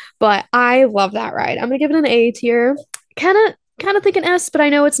time. But I love that ride. I'm gonna give it an A tier. Kind of think an S, but I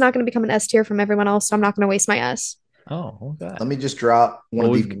know it's not gonna become an S tier from everyone else, so I'm not gonna waste my S. Oh, okay. Let me just drop one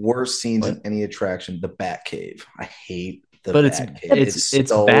of the worst scenes in any attraction, the Bat Cave. I hate the Bat Cave. It's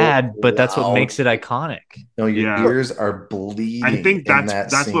so bad, but that's what makes it iconic. No, your ears are bleeding. I think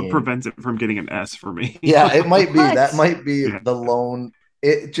that's what prevents it from getting an S for me. Yeah, it might be. That might be the lone.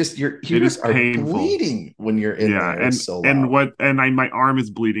 It just your ears are bleeding when you're in there. And it's so loud. my arm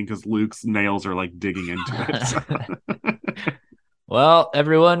is bleeding because Luke's nails are like digging into it. So. Well,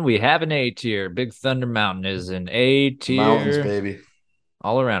 everyone, we have an A tier. Big Thunder Mountain is an A tier. Mountains, baby.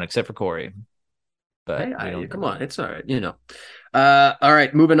 All around, except for Corey. But hey, come on, it's all right, all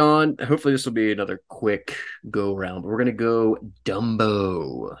right, moving on. Hopefully this will be another quick go round. We're gonna go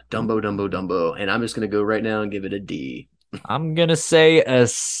Dumbo, and I'm just gonna go right now and give it a D. I'm gonna say a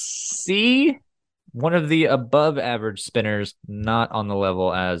C. One of the above average spinners, not on the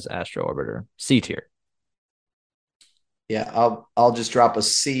level as Astro Orbiter. C tier. Yeah, I'll just drop a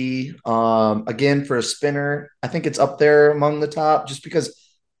C. Again, for a spinner, I think it's up there among the top just because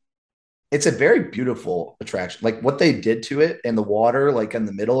it's a very beautiful attraction. Like what they did to it and the water, like in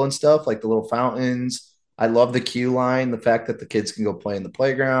the middle and stuff, like the little fountains. I love the queue line, the fact that the kids can go play in the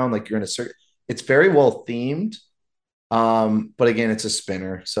playground. Like you're in a certain, it's very well themed. But again, it's a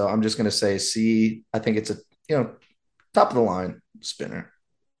spinner. So I'm just going to say C. I think it's a, top of the line spinner.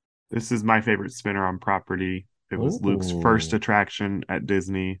 This is my favorite spinner on property. It was Luke's first attraction at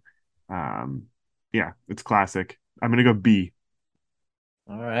Disney. Yeah, it's classic. I'm going to go B.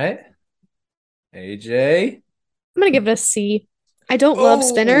 All right. AJ? I'm going to give it a C. I don't love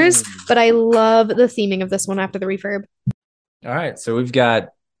spinners, but I love the theming of this one after the refurb. All right. So we've got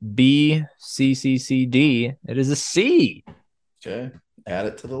B, C, C, C, D. It is a C. Okay. Add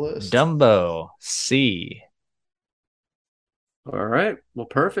it to the list. Dumbo, C. All right. Well,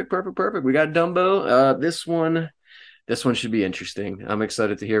 perfect. We got Dumbo. This one should be interesting. I'm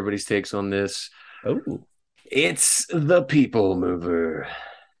excited to hear everybody's takes on this. Oh, it's the People Mover.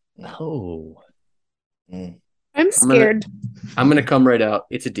 Oh, I'm scared. I'm gonna come right out.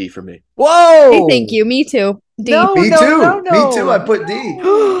 It's a D for me. Whoa! Hey, thank you. Me too. D. No, me too. Me too. I put D.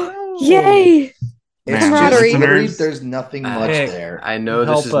 Yay! It's camaraderie. There's nothing much there. I know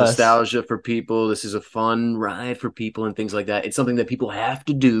this is nostalgia for people. This is a fun ride for people and things like that. It's something that people have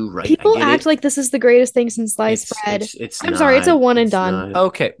to do, right? People act like this is the greatest thing since sliced bread. I'm sorry, it's a one and done.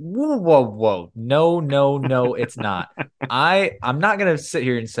 Okay. Whoa. No, it's not. I'm not gonna sit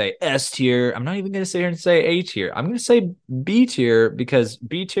here and say S tier. I'm not even gonna sit here and say A tier. I'm gonna say B tier because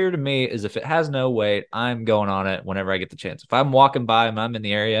B tier to me is if it has no weight, I'm going on it whenever I get the chance. If I'm walking by and I'm in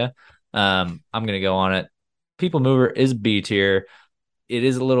the area, I'm gonna go on it. People Mover is B tier. It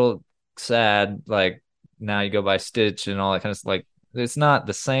is a little sad, like now you go by Stitch and all that kind of stuff. Like it's not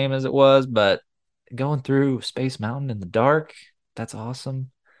the same as it was, but going through Space Mountain in the dark, that's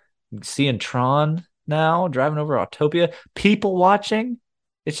awesome. Seeing Tron now, driving over Autopia, people watching.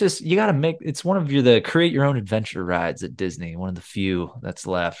 It's just you gotta make it's one of the create your own adventure rides at Disney, one of the few that's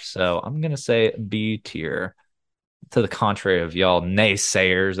left. So I'm gonna say B tier. To the contrary of y'all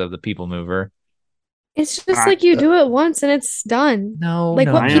naysayers of the People Mover. It's just like you do it once and it's done.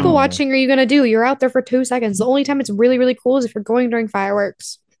 What people watching are you going to do? You're out there for 2 seconds. The only time it's really, really cool is if you're going during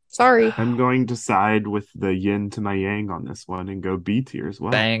fireworks. Sorry. I'm going to side with the yin to my yang on this one and go B tier as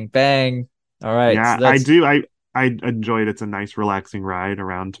well. Bang, bang. All right. Yeah, so I do. I enjoyed it. It's a nice, relaxing ride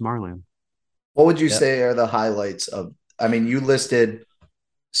around Tomorrowland. What would you say are the highlights of, you listed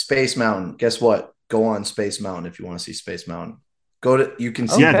Space Mountain. Guess what? Go on Space Mountain if you want to see Space Mountain. You can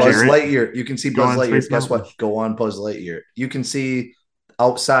see Buzz Lightyear. You can see Buzz Lightyear. Guess what? Go on Buzz Lightyear. You can see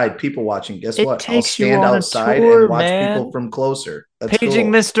outside people watching. Guess what? I'll stand outside and watch people from closer. That's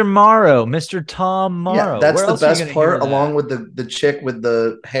Paging cool. Mr. Morrow, Mr. Tom Morrow. Yeah, that's the best part, along with the chick with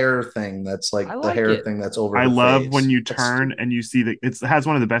the hair thing. That's like the hair thing that's over. I love when you turn and you see it has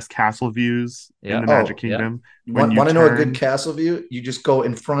one of the best castle views in the Magic Kingdom. Want to know a good castle view? You just go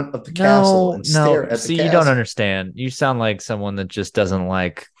in front of the castle and stare at the castle. You don't understand. You sound like someone that just doesn't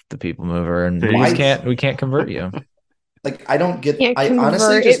like the People Mover, and we can't convert you. Like I don't get. I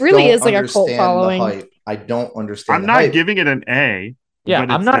honestly just it really don't is like a cult following. The hype. I don't understand. I'm not giving it an A. Yeah,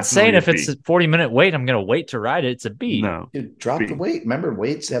 I'm not saying if it's a 40-minute wait, I'm going to wait to ride it. It's a B. No, dude, drop the weight. Remember,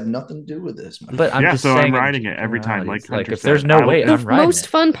 weights have nothing to do with this. But I'm just saying, I'm riding it every time. Like if there's no weight, I'm riding. The most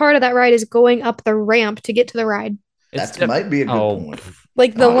fun part of that ride is going up the ramp to get to the ride. That might be a good point.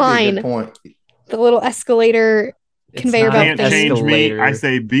 Like the line, the little escalator conveyor belt thing. Can't change me. I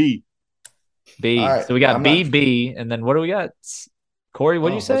say B. B. Right, so we got B, and then what do we got? Corey, what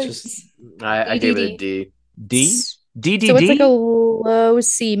do you say? I gave it a D. D? D? So it's like a low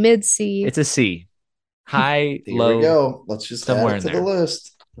C, mid C. It's a C. High, Here low. we go. Let's just somewhere add it in to the there.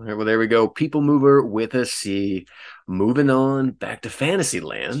 list. All right, well, there we go. People Mover with a C. Moving on back to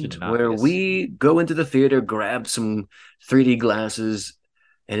Fantasyland, Should not where be a we go into the theater, grab some 3D glasses,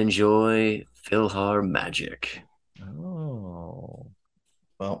 and enjoy PhilharMagic. Oh.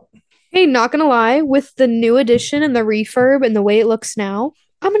 Well, Hey, not gonna lie, with the new edition and the refurb and the way it looks now,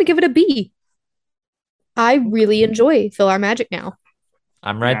 I'm gonna give it a B. I really enjoy PhilharMagic now.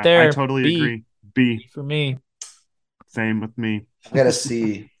 I'm right there. I totally B. agree. B for me. Same with me. I got a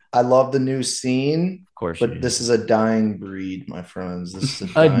C. I love the new scene, Of course. but this is a dying breed, my friends. This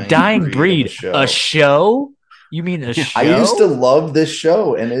is a dying breed. A show? You mean a show? I used to love this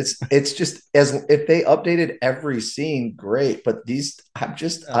show, and it's just as if they updated every scene, great. But these,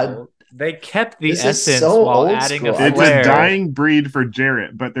 they kept the this essence is so while old adding school. a It's flair. a dying breed for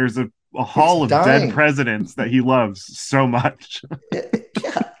Jarrett, but there's a hall of dying. dead presidents that he loves so much.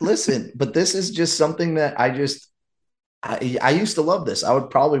 Yeah, listen, but this is just something that I used to love this. I would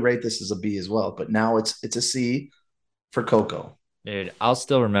probably rate this as a B as well, but now it's a C for Coco. Dude, I'll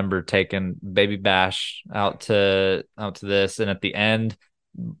still remember taking Baby Bash out to this, and at the end,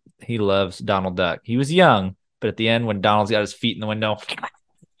 he loves Donald Duck. He was young, but at the end, when Donald's got his feet in the window,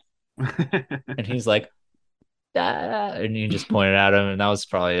 and he's like, ah, and you just pointed at him, and that was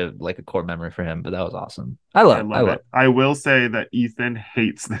probably a core memory for him. But that was awesome. I love it. I will say that Ethan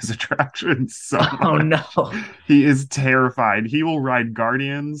hates this attraction so much. Oh no, he is terrified. He will ride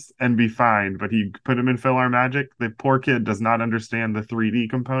Guardians and be fine, but he put him in PhilharMagic. The poor kid does not understand the 3D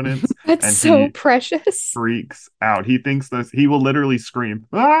components. That's and so he precious. freaks out. He thinks he will literally scream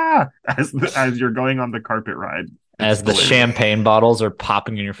as you're going on the carpet ride. As the champagne bottles are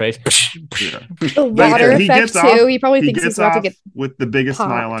popping in your face. Yeah. The water effect too. He probably thinks he's about to get with the biggest popped.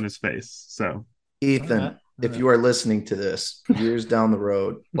 smile on his face. So, Ethan, if you are listening to this years down the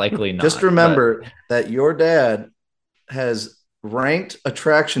road, likely not. Just remember that your dad has ranked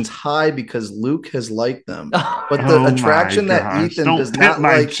attractions high because Luke has liked them. But the attraction that Ethan does not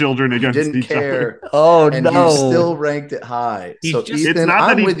like, children against didn't each care. other. Oh and no! you still ranked it high. So Ethan,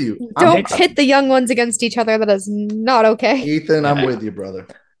 I'm with you. Don't pit the young ones against each other. That is not okay. Ethan, I'm with you, brother.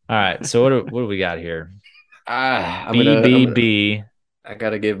 All right. So what do we got here? I'm B. I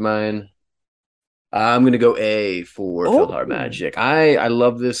gotta give mine. I'm gonna go A for PhilharMagic. I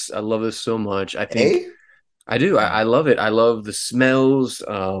love this. I love this so much. I think I do. I love it. I love the smells.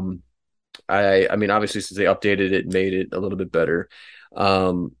 I mean, obviously, since they updated it, made it a little bit better.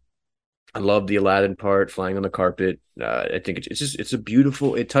 I love the Aladdin part, flying on the carpet. I think it's a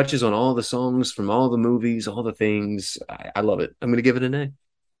beautiful. It touches on all the songs from all the movies, all the things. I love it. I'm gonna give it an A.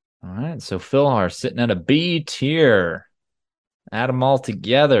 All right. So Philhar sitting at a B tier. Add them all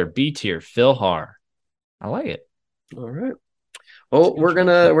together. B tier. Philhar. I like it. All right. Well, we're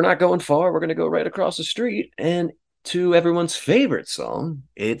not going far. We're gonna go right across the street and to everyone's favorite song.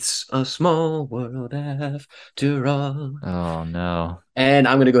 It's a small world after all. Oh no. And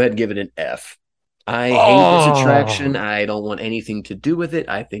I'm gonna go ahead and give it an F. I hate this attraction. I don't want anything to do with it.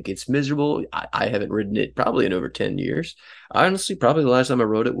 I think it's miserable. I haven't ridden it probably in over 10 years. Honestly, probably the last time I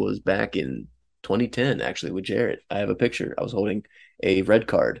rode it was back in 2010, actually, with Jarrett. I have a picture. I was holding a red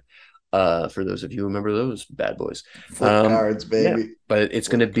card. For those of you who remember those bad boys, flip cards, baby. Yeah, but it's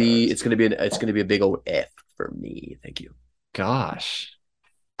gonna be a big old F for me. Thank you. Gosh,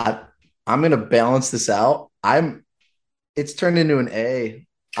 I'm gonna balance this out. It's turned into an A.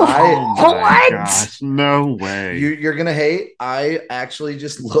 Oh my gosh, no way. You're gonna hate. I actually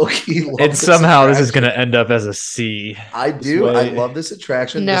just low-key love and somehow this is gonna end up as a C. I do. I love this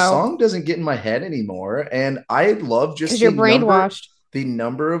attraction. No. The song doesn't get in my head anymore, and I love just because you're brainwashed. The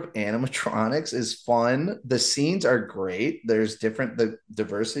number of animatronics is fun. The scenes are great. There's the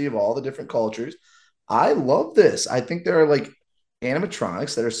diversity of all the different cultures. I love this. I think there are like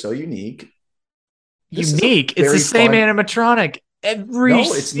animatronics that are so unique. It's the same animatronic.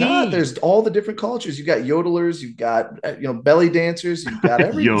 It's not. There's all the different cultures. You got yodelers, you've got belly dancers, you've got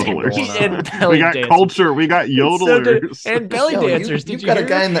everything. Yodelers. We got culture. We got yodelers and belly dancers. You've got a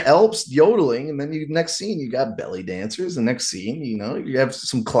guy in the Alps yodeling, and then next scene you got belly dancers. The next scene, you have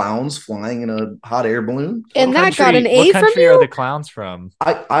some clowns flying in a hot air balloon. And that got an A from you. What country are the clowns from?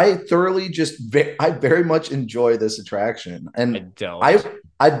 I thoroughly I very much enjoy this attraction, and I don't.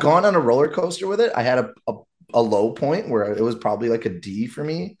 I've gone on a roller coaster with it. I had a low point where it was probably like a D for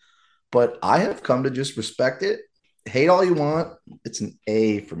me, but I have come to just respect it. Hate all you want. It's an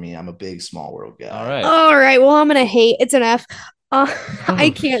A for me. I'm a big Small World guy. All right. Well, I'm going to hate. It's an F.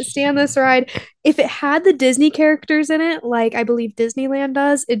 I can't stand this ride. If it had the Disney characters in it, like I believe Disneyland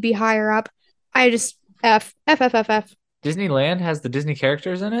does, it'd be higher up. I just F. Disneyland has the Disney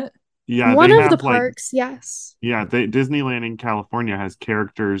characters in it? Yeah, One they of the have like parks, yes. Disneyland in California has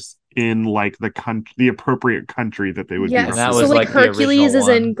characters in like the appropriate country that they would be Yes. And that So was like like the Hercules original is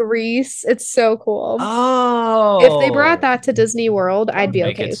in one. Greece. It's so cool. Oh, If they brought that to Disney World, that I'd would be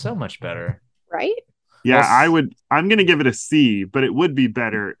make okay. it so much better. Right? Yeah, Well, I'm gonna give it a C, but it would be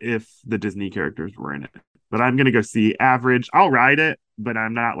better if the Disney characters were in it. But I'm gonna go C, average. I'll ride it, but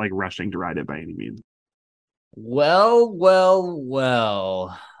I'm not like rushing to ride it by any means. Well.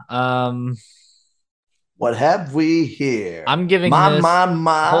 What have we here? I'm giving my, this. My,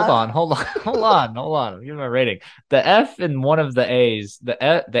 my. Hold on. I'm giving my rating. The F in one of the A's, the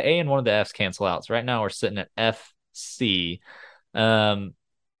A and one of the F's cancel out. So right now we're sitting at FC. I'm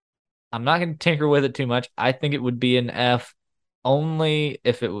not going to tinker with it too much. I think it would be an F only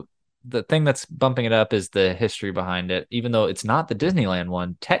if the thing that's bumping it up is the history behind it, even though it's not the Disneyland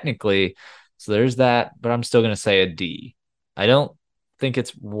one technically. So there's that, but I'm still going to say a D. I don't think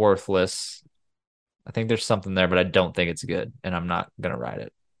it's worthless. I think there's something there, but I don't think it's good, and I'm not going to ride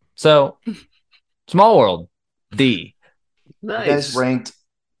it. So, Small World, D. Nice. You guys ranked.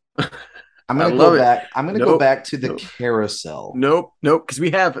 I'm gonna go back to the carousel. Nope, because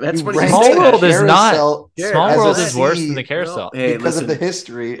we have that's what Small World is not. Small World is C worse than the carousel. Hey, because of the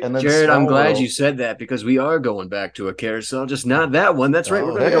history. And then Jared, I'm glad World. you said that because we are going back to a carousel, just not that one. That's right.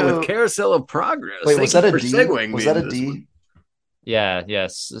 We're going to go with Carousel of Progress. Wait, was that a D? Was that a D? Yeah,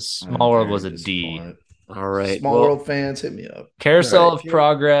 yes. Small World was a D. All right. Small World fans, hit me up. Carousel of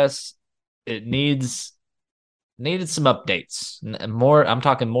Progress. It needed some updates. More. I'm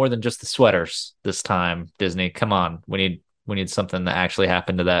talking more than just the sweaters this time. Disney, come on. We need something that actually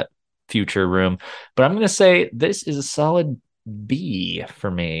happened to that future room. But I'm going to say this is a solid B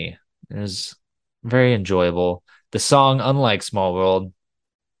for me. It was very enjoyable. The song, unlike Small World,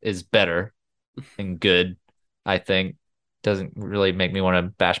 is better and good, I think. Doesn't really make me want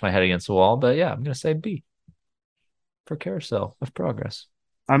to bash my head against the wall, but yeah, I'm going to say B for Carousel of Progress.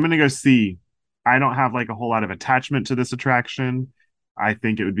 I'm going to go C. I don't have like a whole lot of attachment to this attraction. I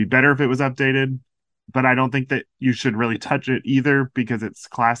think it would be better if it was updated, but I don't think that you should really touch it either because it's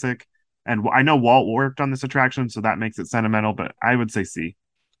classic. And I know Walt worked on this attraction, so that makes it sentimental, but I would say C.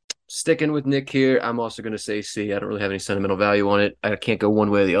 Sticking with Nick here, I'm also going to say C. I don't really have any sentimental value on it. I can't go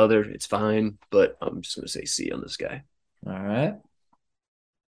one way or the other. It's fine, but I'm just going to say C on this guy. All right.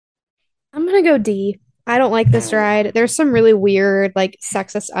 I'm going to go D. I don't like this ride. There's some really weird, like,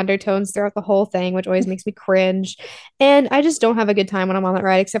 sexist undertones throughout the whole thing, which always makes me cringe. And I just don't have a good time when I'm on that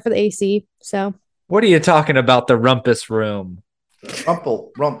ride, except for the AC. So, what are you talking about? The Rumpus Room?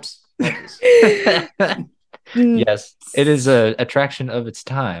 Rumps. Yes, it is a attraction of its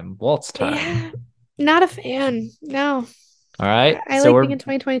time, Walt's time. Yeah, not a fan. No. All right. I like being in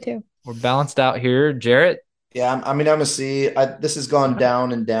 2022. We're balanced out here, Jarrett. Yeah, I'm a C. This has gone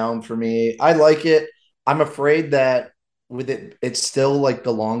down and down for me. I like it. I'm afraid that with it, it's still like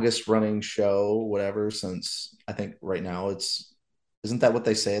the longest running show, whatever, since I think right now isn't that what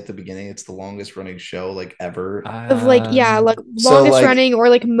they say at the beginning? It's the longest running show like ever. Of like, yeah, like longest running or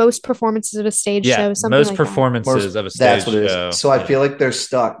like most performances of a stage show. Something most like performances of a stage that's what it show. is. So I feel like they're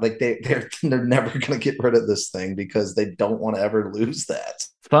stuck. Like they're never gonna get rid of this thing because they don't want to ever lose that.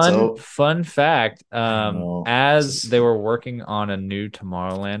 Fun fact, as they were working on a new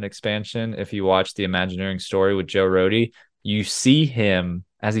Tomorrowland expansion, if you watch the Imagineering story with Joe Rohde, you see him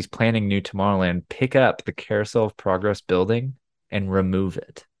as he's planning new Tomorrowland pick up the Carousel of Progress building and remove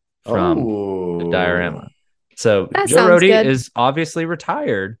it from the diorama. So Joe Rohde is obviously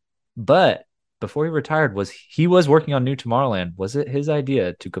retired, but before he retired, he was working on new Tomorrowland. Was it his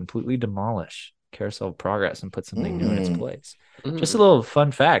idea to completely demolish Carousel of Progress and put something new in its place? Just a little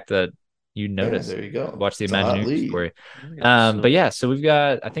fun fact that you noticed. Yeah, there you go. Watch the Imagineering story. But yeah, so we've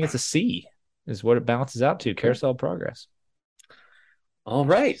got, I think it's a C is what it balances out to. Carousel of Progress. All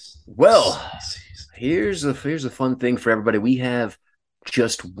right. Well, here's a fun thing for everybody. We have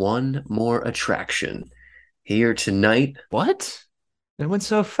just one more attraction here tonight. What? It went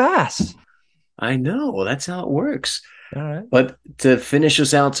so fast. I know. That's how it works. All right. But to finish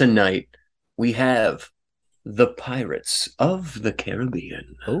us out tonight, we have the Pirates of the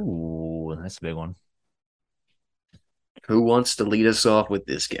Caribbean. Oh, that's a big one. Who wants to lead us off with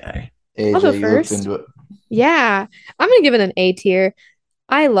this guy? AJ, I'll go first. Yeah, I'm going to give it an A tier.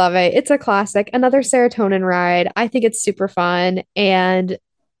 I love it. It's a classic. Another serotonin ride. I think it's super fun. And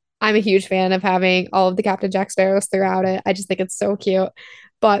I'm a huge fan of having all of the Captain Jack Sparrows throughout it. I just think it's so cute.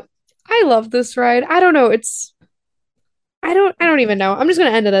 But I love this ride. I don't know. It's I don't even know. I'm just gonna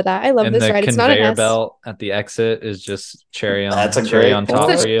end it at that. I love And this the ride. It's not an conveyor S. belt at the exit is just cherry on That's a cherry great on point. top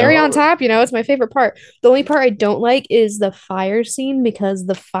It's for the you. cherry on top, it's my favorite part. The only part I don't like is the fire scene because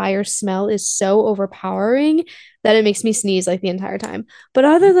the fire smell is so overpowering that it makes me sneeze like the entire time. But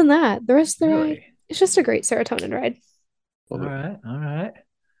other than that, the rest of the ride, Really? it's just a great serotonin ride. All right.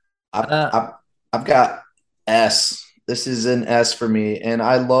 I've got S. This is an S for me, and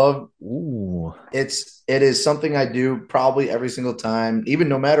I love. Ooh. It is something I do probably every single time, even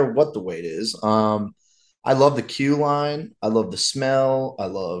no matter what the wait is. I love the queue line. I love the smell. I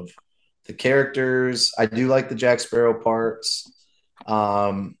love the characters. I do like the Jack Sparrow parts.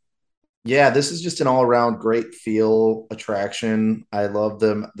 Yeah, this is just an all around great feel attraction. I love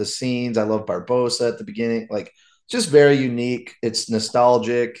the scenes. I love Barbosa at the beginning. Like, just very unique. It's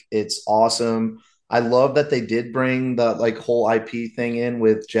nostalgic. It's awesome. I love that they did bring the like whole IP thing in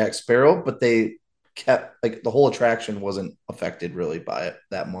with Jack Sparrow, but they kept like the whole attraction wasn't affected really by it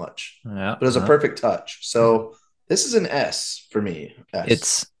that much. Yeah. But it was a perfect touch. So this is an S for me.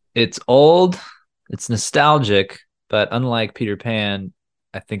 S. It's old, it's nostalgic, but unlike Peter Pan,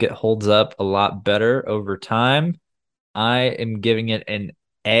 I think it holds up a lot better over time. I am giving it an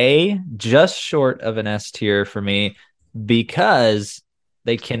A, just short of an S tier for me, because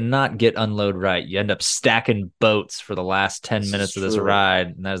they cannot get unload right. You end up stacking boats for the last 10 minutes of this ride,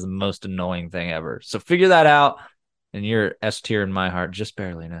 and that is the most annoying thing ever. So figure that out, and you're S tier in my heart, just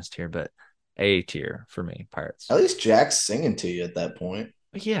barely an S tier, but A tier for me, Pirates. At least Jack's singing to you at that point.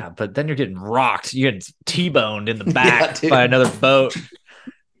 Yeah, but then you're getting rocked. You're getting T-boned in the back by another boat.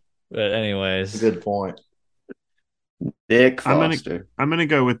 But anyways. Good point. Nick Foster. I'm gonna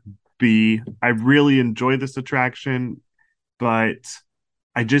go with B. I really enjoy this attraction, but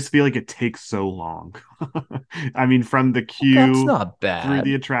I just feel like it takes so long. I mean, from the queue That's not bad. through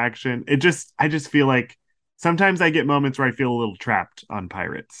the attraction, I just feel like sometimes I get moments where I feel a little trapped on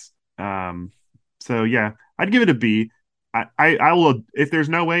Pirates. So yeah, I'd give it a B. I will, if there's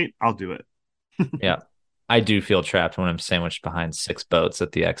no wait, I'll do it. Yeah. I do feel trapped when I'm sandwiched behind 6 boats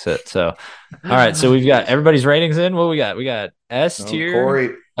at the exit. So, all right. So we've got everybody's ratings in. What we got? We got S tier.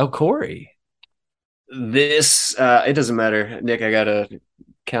 Corey. Oh, Corey. This, it doesn't matter. Nick, I got to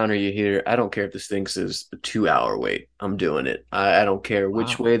counter you here. I don't care if this thing says a 2-hour wait. I'm doing it. I don't care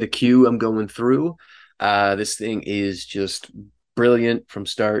which way the queue I'm going through. This thing is just brilliant from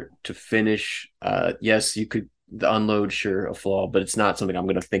start to finish. Yes, you could. The unload, sure, a flaw, but it's not something I'm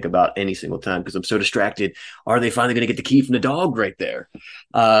going to think about any single time because I'm so distracted. Are they finally going to get the key from the dog right there?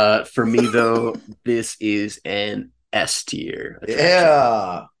 For me, though, this is an S tier.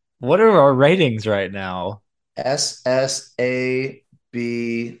 Yeah. What are our ratings right now? S S A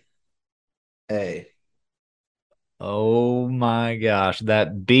B A. Oh my gosh,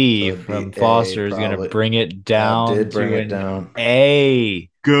 that B from Foster is going to bring it down. Did bring it down. A.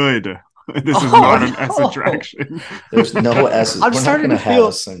 Good. This is not an S attraction. There's no S's. I'm starting to feel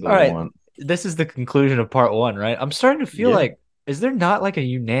a single all right. one. This is the conclusion of part 1, right? I'm starting to feel like, is there not like a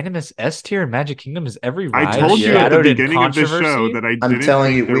unanimous S tier in Magic Kingdom? Is every ride I told you at the shadowed in beginning of the show controversy? that I I'm didn't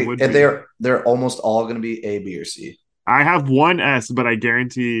telling think you, there would be. they're almost all going to be A, B, or C. I have one S, but I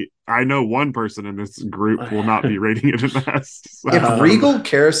guarantee I know one person in this group will not be rating it an S. So. If Regal,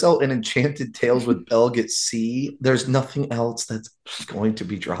 Carousel, and Enchanted Tales with Belle get C, there's nothing else that's going to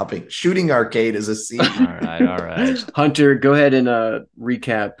be dropping. Shooting Arcade is a C. All right. Hunter, go ahead and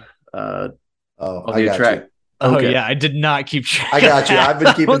recap. I got you. Oh, Okay. yeah, I did not keep track. I got you. I've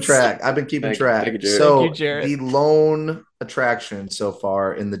been keeping track. Thank you, So Jared. the lone attraction so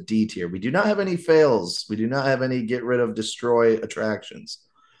far in the D tier, we do not have any fails. We do not have any get rid of, destroy attractions.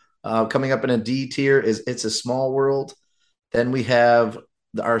 Coming up in a D tier is It's a Small World. Then we have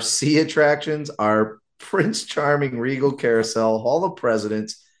our C attractions, our Prince Charming, Regal Carousel, Hall of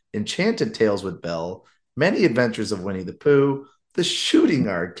Presidents, Enchanted Tales with Belle, Many Adventures of Winnie the Pooh, The Shooting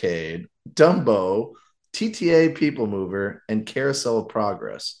Arcade, Dumbo, TTA People Mover, and Carousel of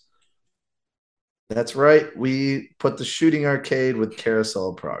Progress. That's right. We put the Shooting Arcade with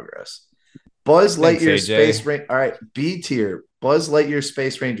Carousel of Progress. Buzz Lightyear Space Ranger. All right, B tier. Buzz Lightyear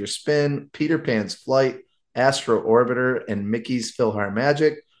Space Ranger Spin, Peter Pan's Flight, Astro Orbiter, and Mickey's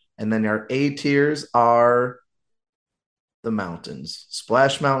PhilharMagic. And then our A tiers are the mountains.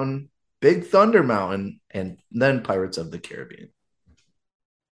 Splash Mountain, Big Thunder Mountain, and then Pirates of the Caribbean.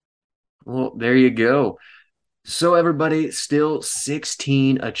 Well, there you go. So everybody, still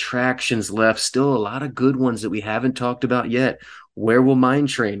 16 attractions left. Still a lot of good ones that we haven't talked about yet. Where will Mine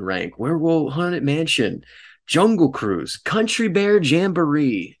Train rank? Where will Haunted Mansion, Jungle Cruise, Country Bear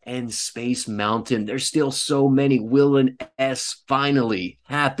Jamboree, and Space Mountain? There's still so many. Will an S finally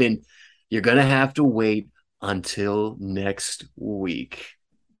happen? You're going to have to wait until next week.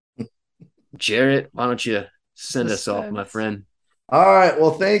 Jarrett, why don't you send us off, my friend? All right.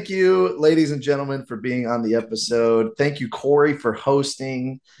 Well, thank you, ladies and gentlemen, for being on the episode. Thank you, Corey, for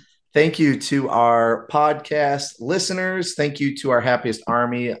hosting. Thank you to our podcast listeners. Thank you to our Happiest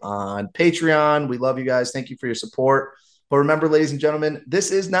Army on Patreon. We love you guys. Thank you for your support. But remember, ladies and gentlemen,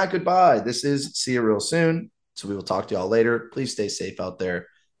 this is not goodbye. This is see you real soon. So we will talk to y'all later. Please stay safe out there.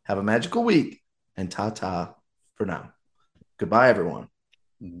 Have a magical week. And ta-ta for now. Goodbye, everyone.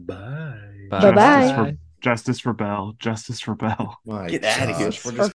 Bye. Bye-bye. Justice for Bell. Justice for Bell. Get out of here. We're just